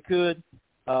best they could.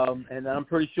 And I'm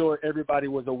pretty sure everybody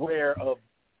was aware of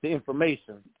the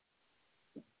information.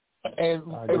 And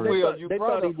Will, you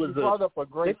brought up a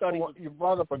great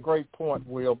point,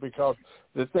 Will, because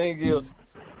the thing is,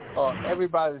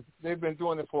 they've been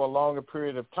doing it for a longer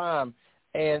period of time,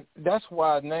 and that's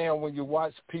why now when you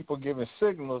watch people giving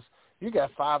signals, you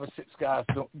got 5 or 6 guys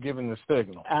giving the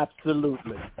signal.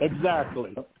 Absolutely.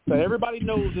 Exactly. So everybody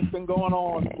knows it's been going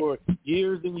on for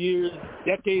years and years,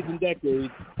 decades and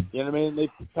decades. You know what I mean? They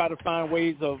try to find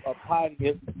ways of hiding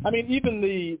it. I mean, even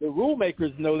the rule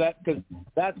makers know that, because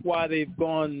that's why they've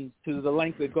gone to the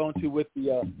length they've gone to with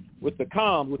the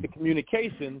comms, with the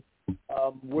communication,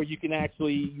 where you can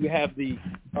you have the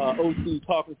OC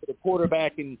talking to the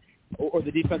quarterback or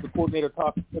the defensive coordinator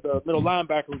talking to the middle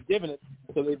linebacker who's giving it.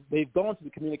 So they've gone to the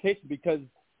communication because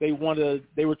they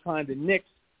were trying to nix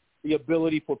the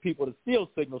ability for people to steal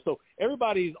signals. So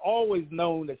everybody's always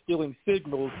known that stealing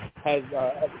signals has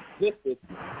existed.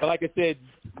 But like I said,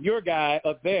 your guy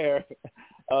up there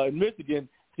in Michigan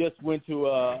just went to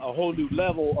a whole new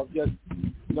level of just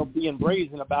being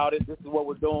brazen about it. This is what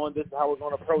we're doing. This is how we're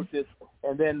going to approach it.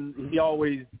 And then he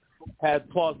always has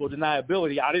plausible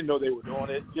deniability. I didn't know they were doing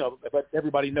it, but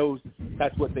everybody knows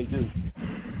that's what they do.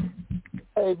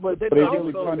 Hey, but they're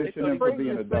really punishing him for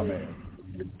being a dumbass.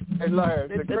 Hey,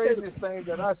 Larry, the craziest thing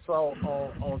that I saw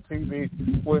on TV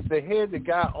was they had the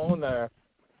guy on there.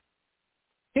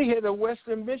 He had a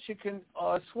Western Michigan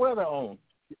sweater on.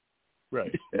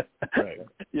 Right. Right.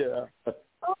 Yeah.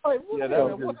 Like,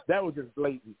 that was just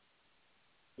blatant.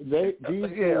 These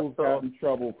fools got in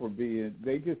trouble for being.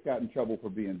 They just got in trouble for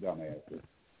being dumbasses.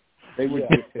 They were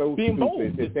just so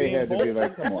stupid that they had to be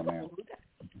like, "Come on, man,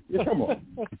 come on."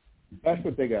 That's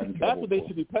what they got in trouble. That's what they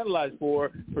should be penalized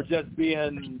for just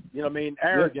being,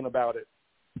 arrogant about it.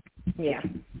 Yeah.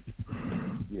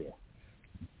 Yeah.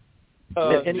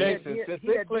 Jason, since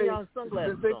they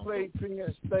played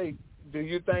Penn State, do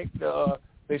you think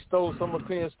they stole some of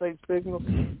Penn State's signals?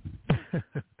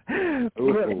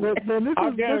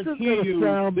 I guarantee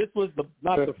you, this was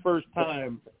not the first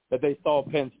time that they saw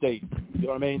Penn State. You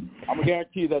know what I mean? I'm gonna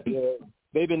guarantee that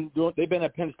they've been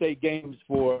at Penn State games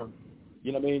for,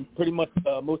 pretty much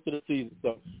most of the season.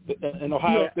 So, and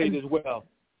Ohio State as well.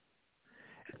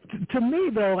 To me,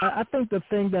 though, I think the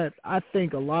thing that I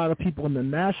think a lot of people in the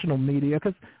national media,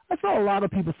 because I saw a lot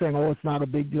of people saying, "Oh, it's not a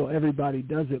big deal. Everybody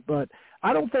does it," but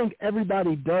I don't think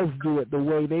everybody does do it the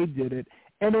way they did it.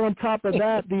 And on top of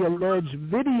that, the alleged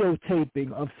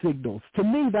videotaping of signals. To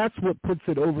me, that's what puts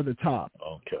it over the top.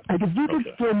 Okay. Like if you can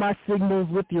steal my signals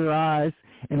with your eyes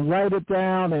and write it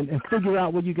down and figure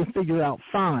out what you can figure out,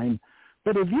 fine.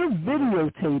 But if you're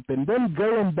videotaping, then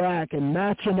going back and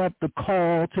matching up the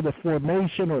call to the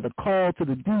formation or the call to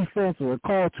the defense or a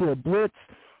call to a blitz,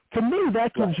 to me,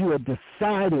 that gives you a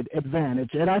decided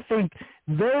advantage. And I think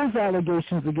those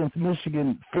allegations against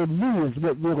Michigan, for me, is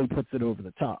what really puts it over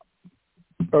the top.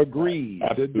 Agreed.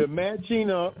 The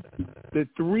matching up, the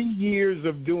 3 years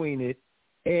of doing it,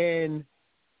 and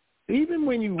even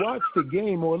when you watch the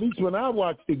game, or at least when I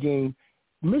watched the game,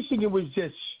 Michigan was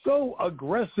just so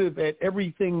aggressive at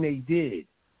everything they did.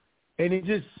 And it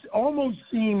just almost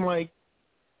seemed like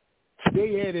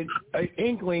they had an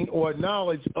inkling or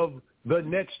knowledge of the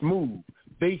next move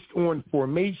based on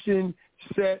formation,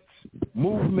 sets,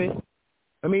 movement.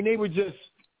 I mean, they were just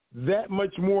that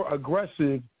much more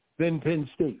aggressive than Penn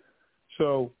State.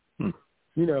 So, who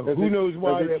knows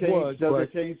why that was. Does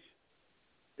it change?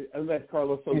 Unless,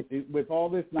 Carlos, so with all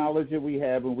this knowledge that we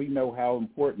have and we know how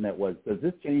important that was, does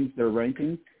this change their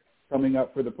rankings coming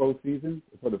up for the postseason,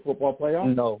 for the football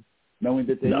playoffs? No. Knowing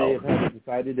that they may have had a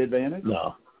decided advantage?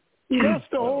 No. That's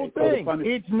the whole thing.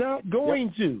 It's not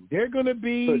going to. They're going to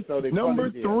be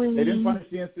number 3. They didn't punish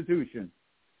the institution.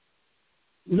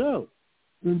 No.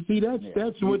 And see,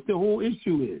 that's what the whole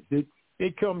issue is.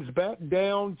 It comes back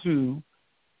down to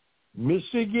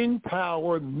Michigan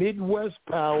power, Midwest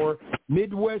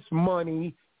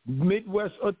money,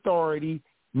 Midwest authority,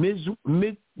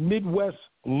 Midwest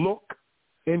look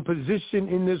and position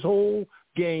in this whole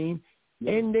game,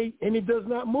 and it does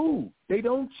not move. They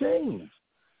don't change.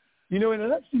 And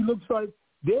it actually looks like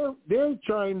they're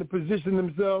trying to position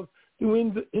themselves to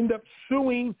end up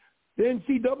suing the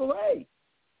NCAA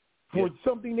for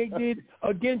something they did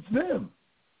against them.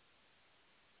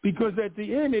 Because at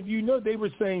the end, if they were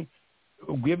saying,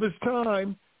 give us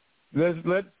time,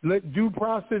 let due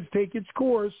process take its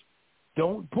course,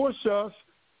 don't push us.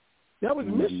 That was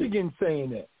Michigan saying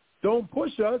that. Don't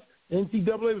push us.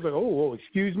 NCAA was like, oh,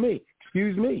 excuse me.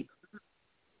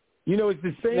 You know, it's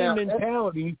the same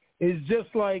mentality. It's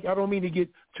just like, I don't mean to get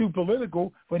too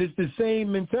political, but it's the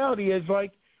same mentality as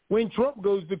like when Trump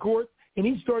goes to court and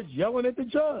he starts yelling at the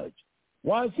judge.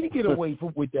 Why does he get away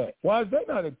with that? Why is that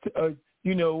not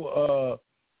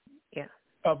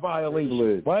a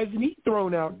violation? Why isn't he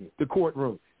thrown out the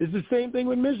courtroom? It's the same thing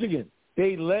with Michigan.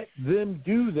 They let them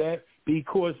do that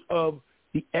because of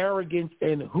the arrogance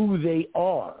and who they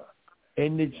are,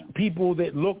 and it's people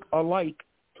that look alike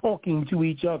talking to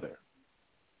each other.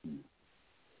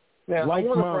 Now, I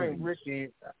want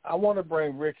to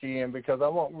bring Ricky in because I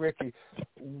want Ricky.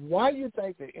 Why do you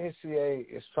think the NCAA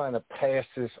is trying to pass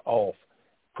this off,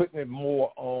 putting it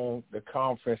more on the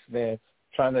conference than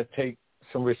trying to take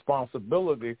some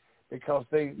responsibility? Because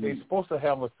they're supposed to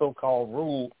have a so-called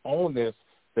rule on this.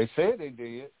 They said they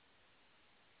did.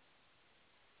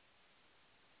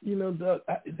 You know,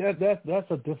 that's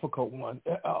a difficult one.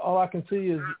 All I can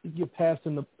see is you're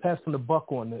passing the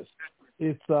buck on this.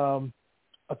 It's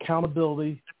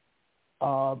accountability,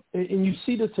 and you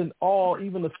see this in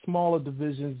even the smaller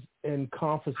divisions and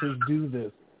conferences do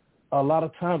this. A lot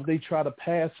of times they try to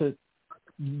pass it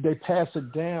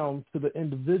down to the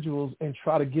individuals and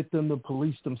try to get them to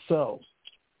police themselves.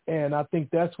 And I think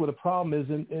that's where the problem is.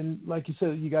 And like you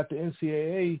said, you got the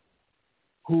NCAA,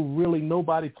 who really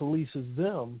nobody polices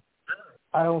them.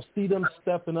 I don't see them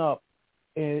stepping up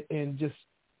and just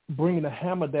bringing a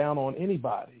hammer down on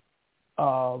anybody.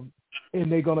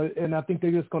 And I think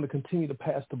they're just gonna continue to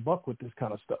pass the buck with this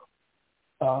kind of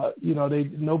stuff.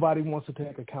 Nobody wants to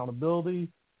take accountability.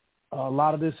 A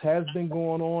lot of this has been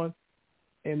going on.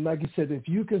 And like you said, if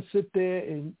you can sit there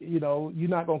and, you're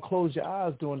not going to close your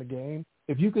eyes during the game.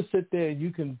 If you can sit there and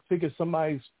you can figure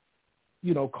somebody's,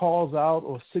 calls out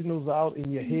or signals out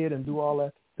in your head and do all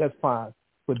that, that's fine.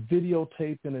 But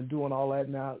videotaping and doing all that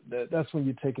now, that's when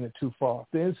you're taking it too far.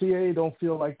 The NCAA don't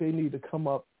feel like they need to come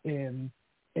up and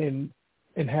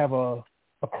have a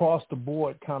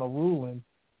across-the-board kind of ruling.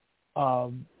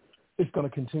 It's going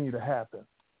to continue to happen.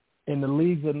 And the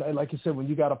leagues, like you said, when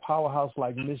you got a powerhouse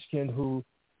like Michigan who,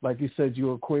 like you said,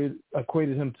 you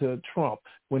equated him to Trump.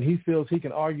 When he feels he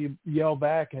can yell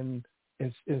back and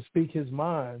speak his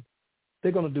mind,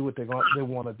 they're going to do what they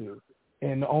want to do.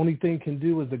 And the only thing can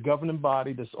do is the governing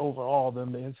body that's over all of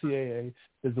them, the NCAA,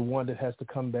 is the one that has to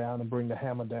come down and bring the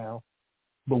hammer down.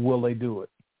 But will they do it?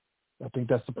 I think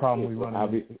that's the problem we run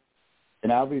into.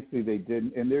 And obviously they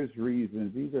didn't. And there's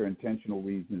reasons. These are intentional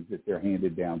reasons that they're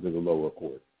handed down to the lower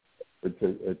court.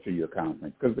 To your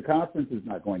conference, because the conference is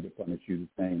not going to punish you the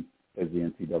same as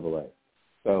the NCAA.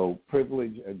 So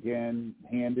privilege, again,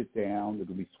 hand it down. It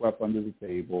will be swept under the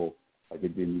table like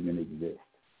it didn't even exist.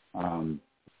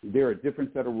 There are a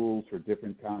different set of rules for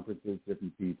different conferences,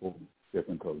 different people,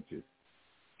 different coaches.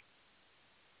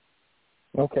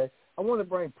 Okay. I want to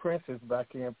bring Princess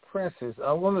back in. Princess,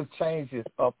 I want to change this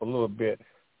up a little bit.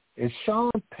 Is Sean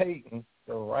Payton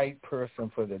the right person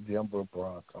for the Denver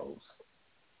Broncos?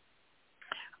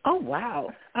 Oh,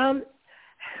 wow. I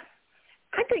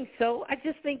think so. I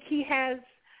just think he has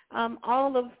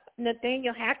all of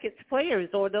Nathaniel Hackett's players,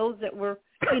 or those that were,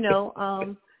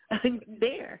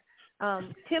 there.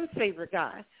 Tim's favorite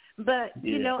guy. But,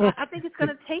 I think it's going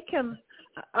to take him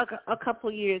a couple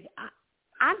of years.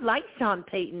 I like Sean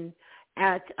Payton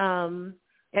at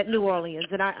New Orleans,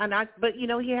 but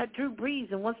he had Drew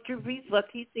Brees, and once Drew Brees left,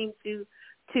 he seemed to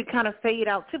kind of fade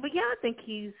out too. But yeah, I think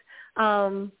he's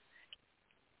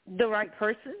the right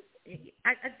person.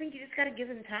 I think you just got to give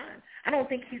him time. I don't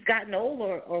think he's gotten old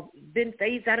or been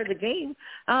phased out of the game.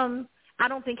 I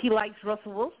don't think he likes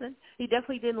Russell Wilson. He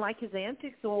definitely didn't like his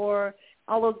antics or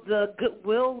all of the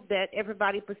goodwill that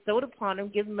everybody bestowed upon him,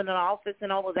 giving him an office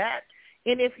and all of that.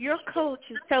 And if your coach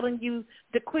is telling you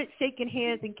to quit shaking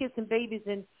hands and kissing babies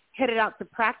and headed out to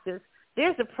practice,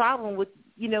 there's a problem with,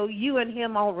 you and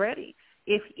him already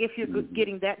if you're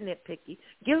getting that nitpicky.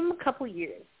 Give him a couple of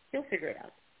years. He'll figure it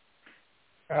out.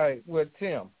 All right. Well,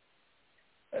 Tim,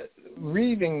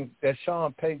 reading that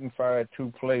Sean Payton fired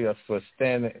 2 players for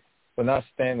not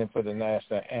standing for the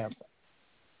national anthem.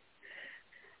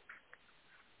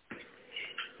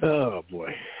 Oh,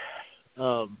 boy.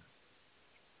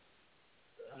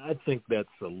 I think that's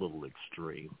a little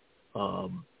extreme. I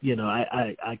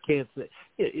can't say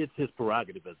it's his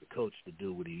prerogative as a coach to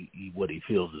do what he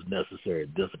feels is necessary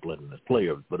to discipline his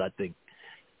players, but I think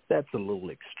that's a little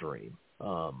extreme.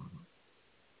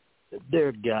 There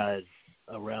are guys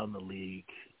around the league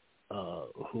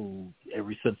who,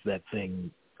 ever since that thing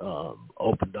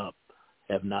opened up,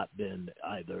 have not been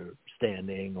either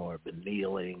standing or been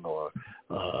kneeling or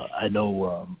I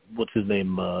know what's his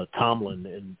name,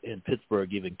 Tomlin in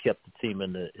Pittsburgh even kept the team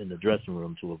in the dressing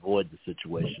room to avoid the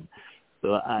situation.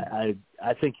 So I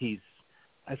think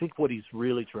what he's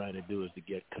really trying to do is to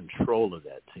get control of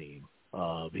that team.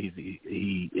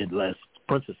 He as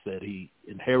Princess said, he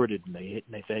inherited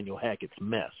Nathaniel Hackett's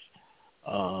mess.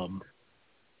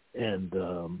 And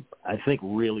I think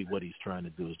really what he's trying to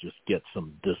do is just get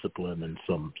some discipline and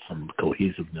some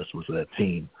cohesiveness with that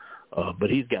team. But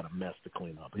he's got a mess to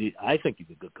clean up. I think he's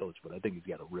a good coach, but I think he's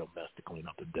got a real mess to clean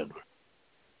up in Denver.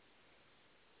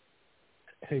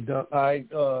 Hey, Doug.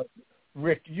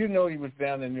 Rick, you know he was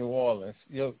down in New Orleans.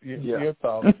 Your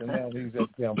thoughts, and now he's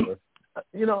at Denver.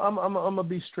 I'm gonna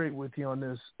be straight with you on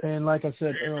this. And like I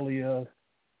said earlier,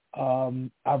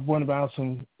 I've went about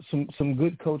some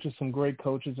good coaches, some great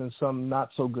coaches, and some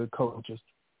not so good coaches.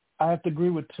 I have to agree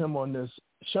with Tim on this.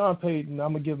 Sean Payton,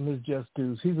 I'm gonna give him his just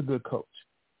dues. He's a good coach.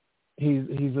 He's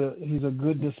a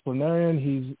good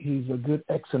disciplinarian. He's a good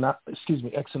X and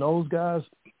O's guys.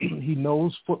 He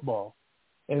knows football,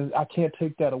 and I can't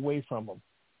take that away from him.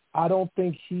 I don't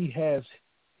think he has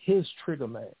his trigger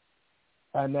man.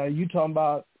 And now you talking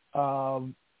about,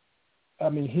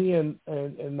 he and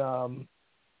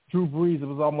Drew Brees, it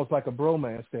was almost like a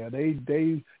bromance there.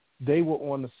 They were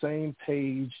on the same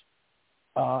page,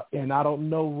 and I don't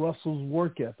know Russell's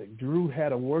work ethic. Drew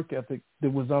had a work ethic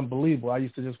that was unbelievable. I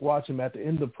used to just watch him at the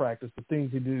end of practice, the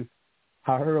things he do,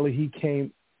 how early he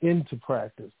came into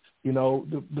practice.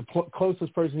 The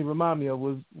closest person he reminded me of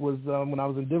was when I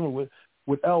was in Denver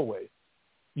with Elway.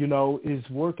 His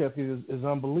work ethic is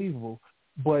unbelievable,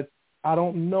 but I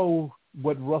don't know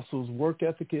what Russell's work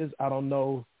ethic is. I don't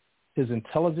know his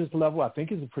intelligence level. I think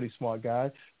he's a pretty smart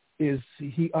guy. Is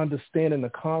he understanding the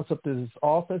concept of his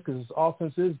offense? Because his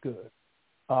offense is good.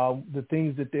 The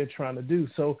things that they're trying to do.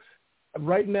 So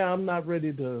right now, I'm not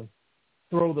ready to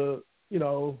throw the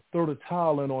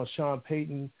towel in on Sean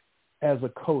Payton as a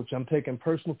coach. I'm taking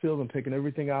personal feels. I'm taking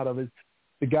everything out of it.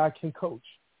 The guy can coach.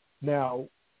 Now,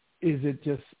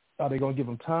 are they going to give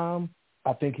him time?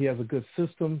 I think he has a good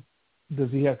system. Does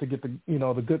he have to get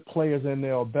the good players in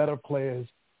there or better players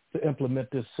to implement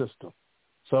this system?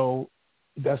 So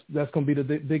that's going to be the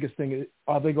biggest thing.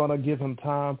 Are they going to give him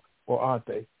time or aren't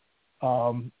they?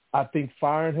 I think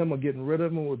firing him or getting rid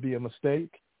of him would be a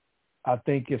mistake. I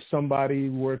think if somebody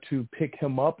were to pick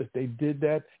him up, if they did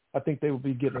that, I think they would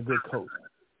be getting a good coach.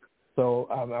 So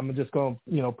I'm just going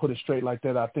to, put it straight like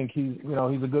that. I think he's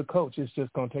a good coach. It's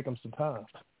just going to take him some time.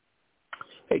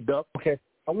 Hey, Doug. Okay.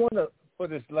 I want to, for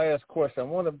this last question, I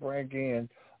want to bring in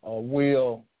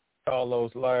Will,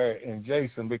 Carlos, Larry, and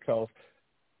Jason, because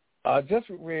I just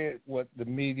read what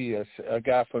a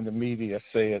guy from the media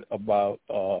said about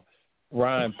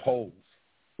Ryan Poles,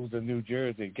 who's a New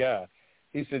Jersey guy.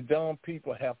 He said, dumb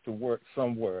people have to work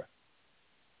somewhere.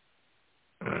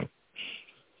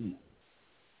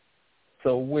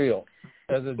 So, Will,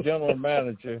 as a general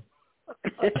manager,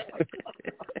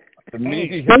 the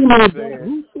media said,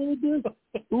 who said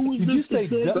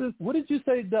this? What did you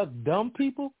say, Doug? Dumb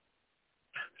people?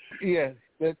 Yes.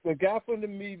 The guy from the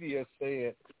media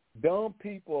said, dumb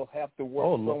people have to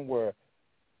work somewhere,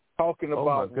 talking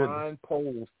about Ryan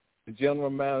Poles, the general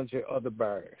manager of the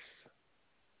Bears.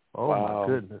 Oh, wow. My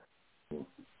goodness.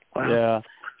 Yeah.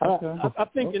 I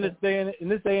think in this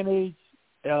day and age,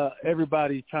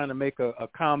 everybody's trying to make a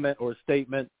comment or a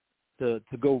statement to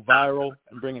go viral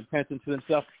and bring attention to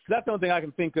themselves. That's the only thing I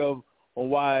can think of on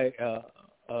why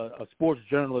a sports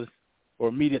journalist or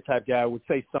a media type guy would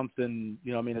say something,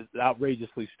 it's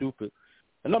outrageously stupid.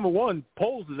 And number one,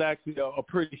 Poles is actually a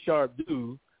pretty sharp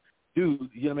dude.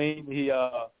 He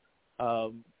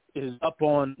is up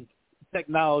on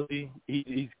technology.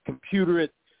 He's computer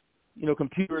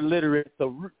literate.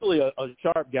 So really a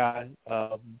sharp guy.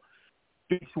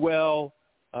 Speaks well.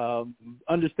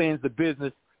 Understands the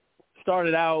business.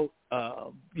 Started out,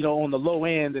 on the low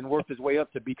end and worked his way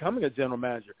up to becoming a general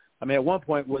manager. At one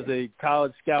point was a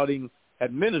college scouting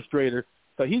administrator.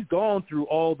 So he's gone through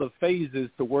all the phases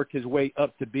to work his way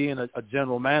up to being a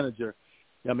general manager.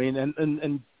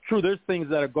 And true, there's things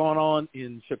that have gone on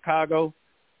in Chicago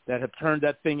that have turned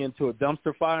that thing into a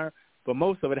dumpster fire, but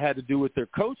most of it had to do with their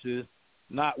coaches,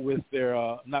 not with their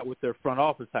front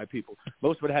office type people.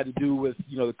 Most of it had to do with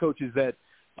the coaches that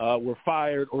were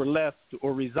fired or left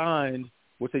or resigned,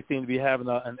 which they seem to be having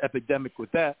an epidemic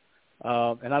with that.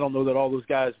 And I don't know that all those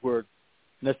guys were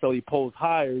necessarily Poles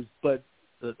hires, but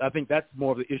I think that's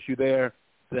more of the issue there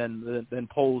than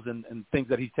Poles and things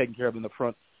that he's taking care of in the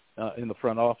front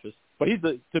office. But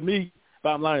to me,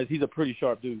 bottom line is he's a pretty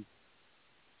sharp dude.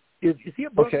 Is he a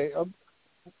brother? Okay.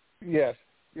 Yes.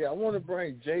 Yeah, I want to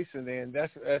bring Jason in.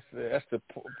 That's the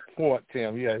point,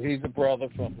 Tim. Yeah, he's a brother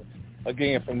from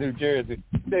New Jersey.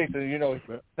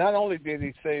 Jason, not only did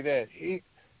he say that,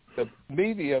 the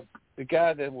media the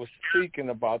guy that was speaking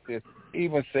about this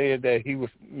even said that he was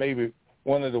maybe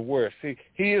one of the worst. See,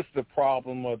 he is the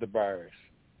problem of the virus.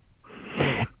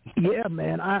 Yeah,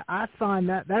 man, I find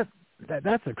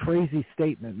that's a crazy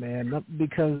statement, man,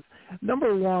 because,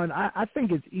 number one, I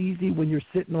think it's easy when you're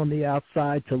sitting on the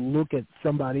outside to look at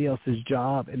somebody else's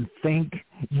job and think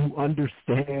you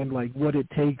understand, like, what it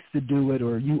takes to do it,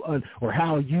 or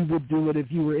how you would do it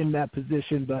if you were in that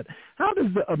position. But how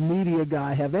does a media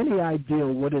guy have any idea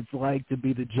what it's like to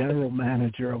be the general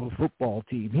manager of a football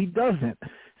team? He doesn't.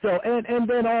 So, and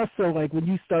then also, like, when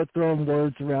you start throwing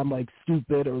words around like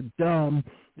stupid or dumb,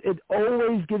 it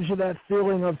always gives you that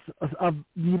feeling of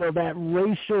you know, that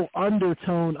racial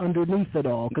undertone underneath it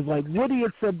all. Because, like, Woody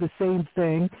had said the same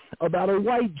thing about a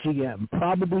white GM.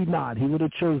 Probably not. He would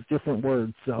have chose different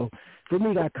words. So, for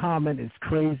me, that comment is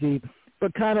crazy.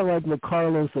 But kind of like what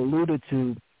Carlos alluded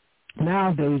to,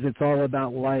 nowadays it's all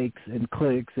about likes and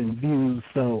clicks and views.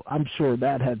 So I'm sure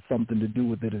that had something to do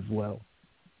with it as well.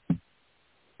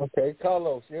 Okay,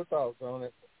 Carlos, your thoughts on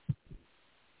it?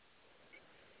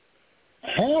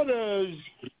 I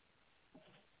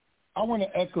want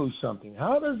to echo something.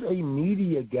 How does a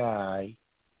media guy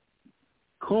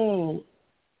call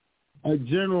a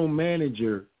general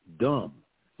manager dumb?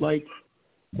 Like,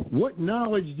 what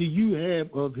knowledge do you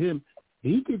have of him?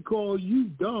 He could call you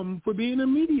dumb for being a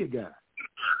media guy.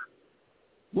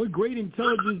 What great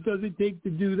intelligence does it take to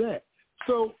do that?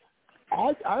 So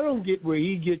I don't get where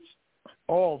he gets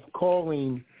off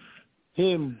calling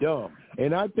him dumb.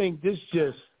 And I think this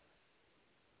just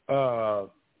fans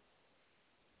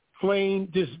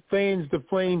the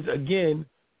flames again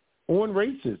on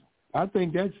racism. I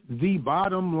think that's the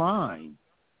bottom line.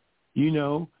 You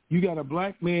know, you got a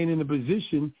black man in a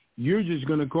position, you're just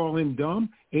going to call him dumb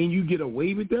and you get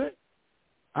away with that?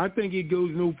 I think it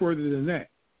goes no further than that.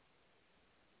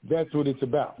 That's what it's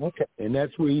about. Okay. And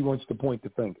that's where he wants to point the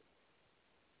finger.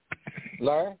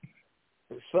 Larry,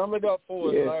 sum it up for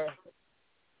us, Larry.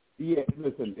 Yeah,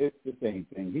 listen, it's the same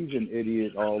thing. He's an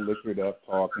idiot, all liquored up,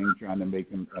 talking, trying to make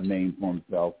him a name for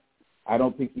himself. I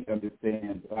don't think he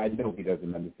understands. I know he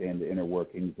doesn't understand the inner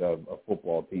workings of a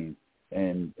football team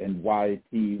and why a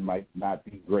team might not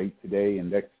be great today, and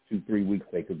next 2-3 weeks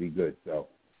they could be good. So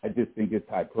I just think it's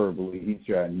hyperbole. He's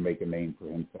trying to make a name for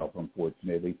himself,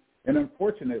 unfortunately. And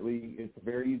unfortunately, it's a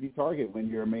very easy target when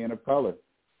you're a man of color.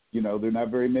 You know, there are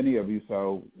not very many of you,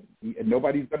 so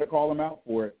nobody's going to call him out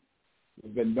for it.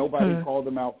 There's been nobody called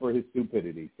him out for his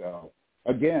stupidity. So,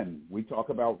 again, we talk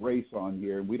about race on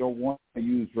here, and we don't want to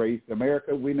use race.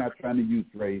 America, we're not trying to use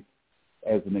race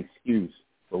as an excuse,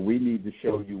 but we need to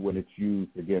show you when it's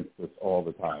used against us all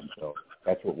the time. So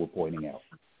that's what we're pointing out.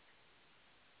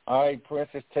 All right,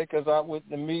 Princess, take us out with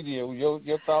the media.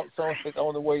 Your thoughts on it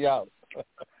on the way out.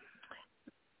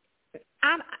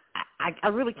 I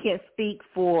really can't speak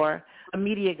for a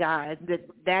media guy.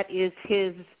 That is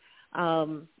his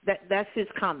that's his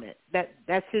comment.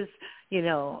 That's his, you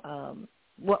know,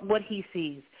 what he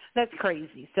sees. That's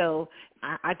crazy. So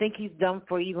I think he's dumb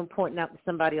for even pointing out that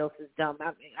somebody else is dumb.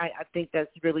 I think that's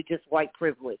really just white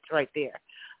privilege right there.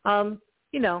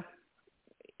 You know,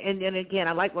 and again,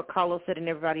 I like what Carlos said and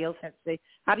everybody else had to say.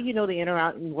 How do you know the inner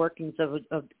out and workings of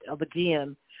a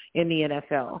GM in the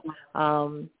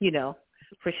NFL? You know,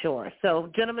 for sure. So,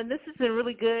 gentlemen, this has been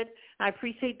really good. I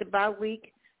appreciate the bye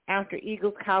week after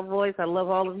Eagles Cowboys. I love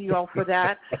all of you all for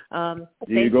that.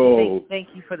 Thank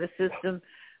you for the system.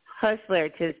 Hush,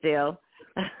 Larry Tisdale.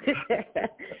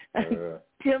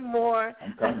 Tim Moore,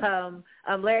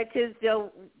 Larry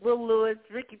Tisdale, Will Lewis,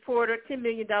 Ricky Porter, $10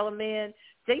 Million Man,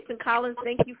 Jason Collins,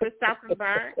 thank you for stopping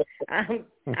by.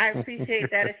 I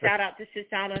appreciate that. A shout-out to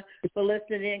Shoshana for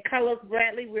listening in. Carlos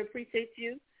Bradley, we appreciate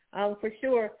you. For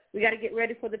sure. We got to get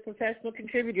ready for the professional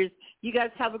contributors. You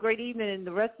guys have a great evening, and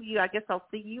the rest of you, I guess I'll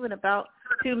see you in about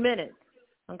 2 minutes.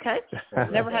 Okay?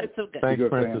 Never had it so good. Thanks,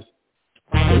 Princess.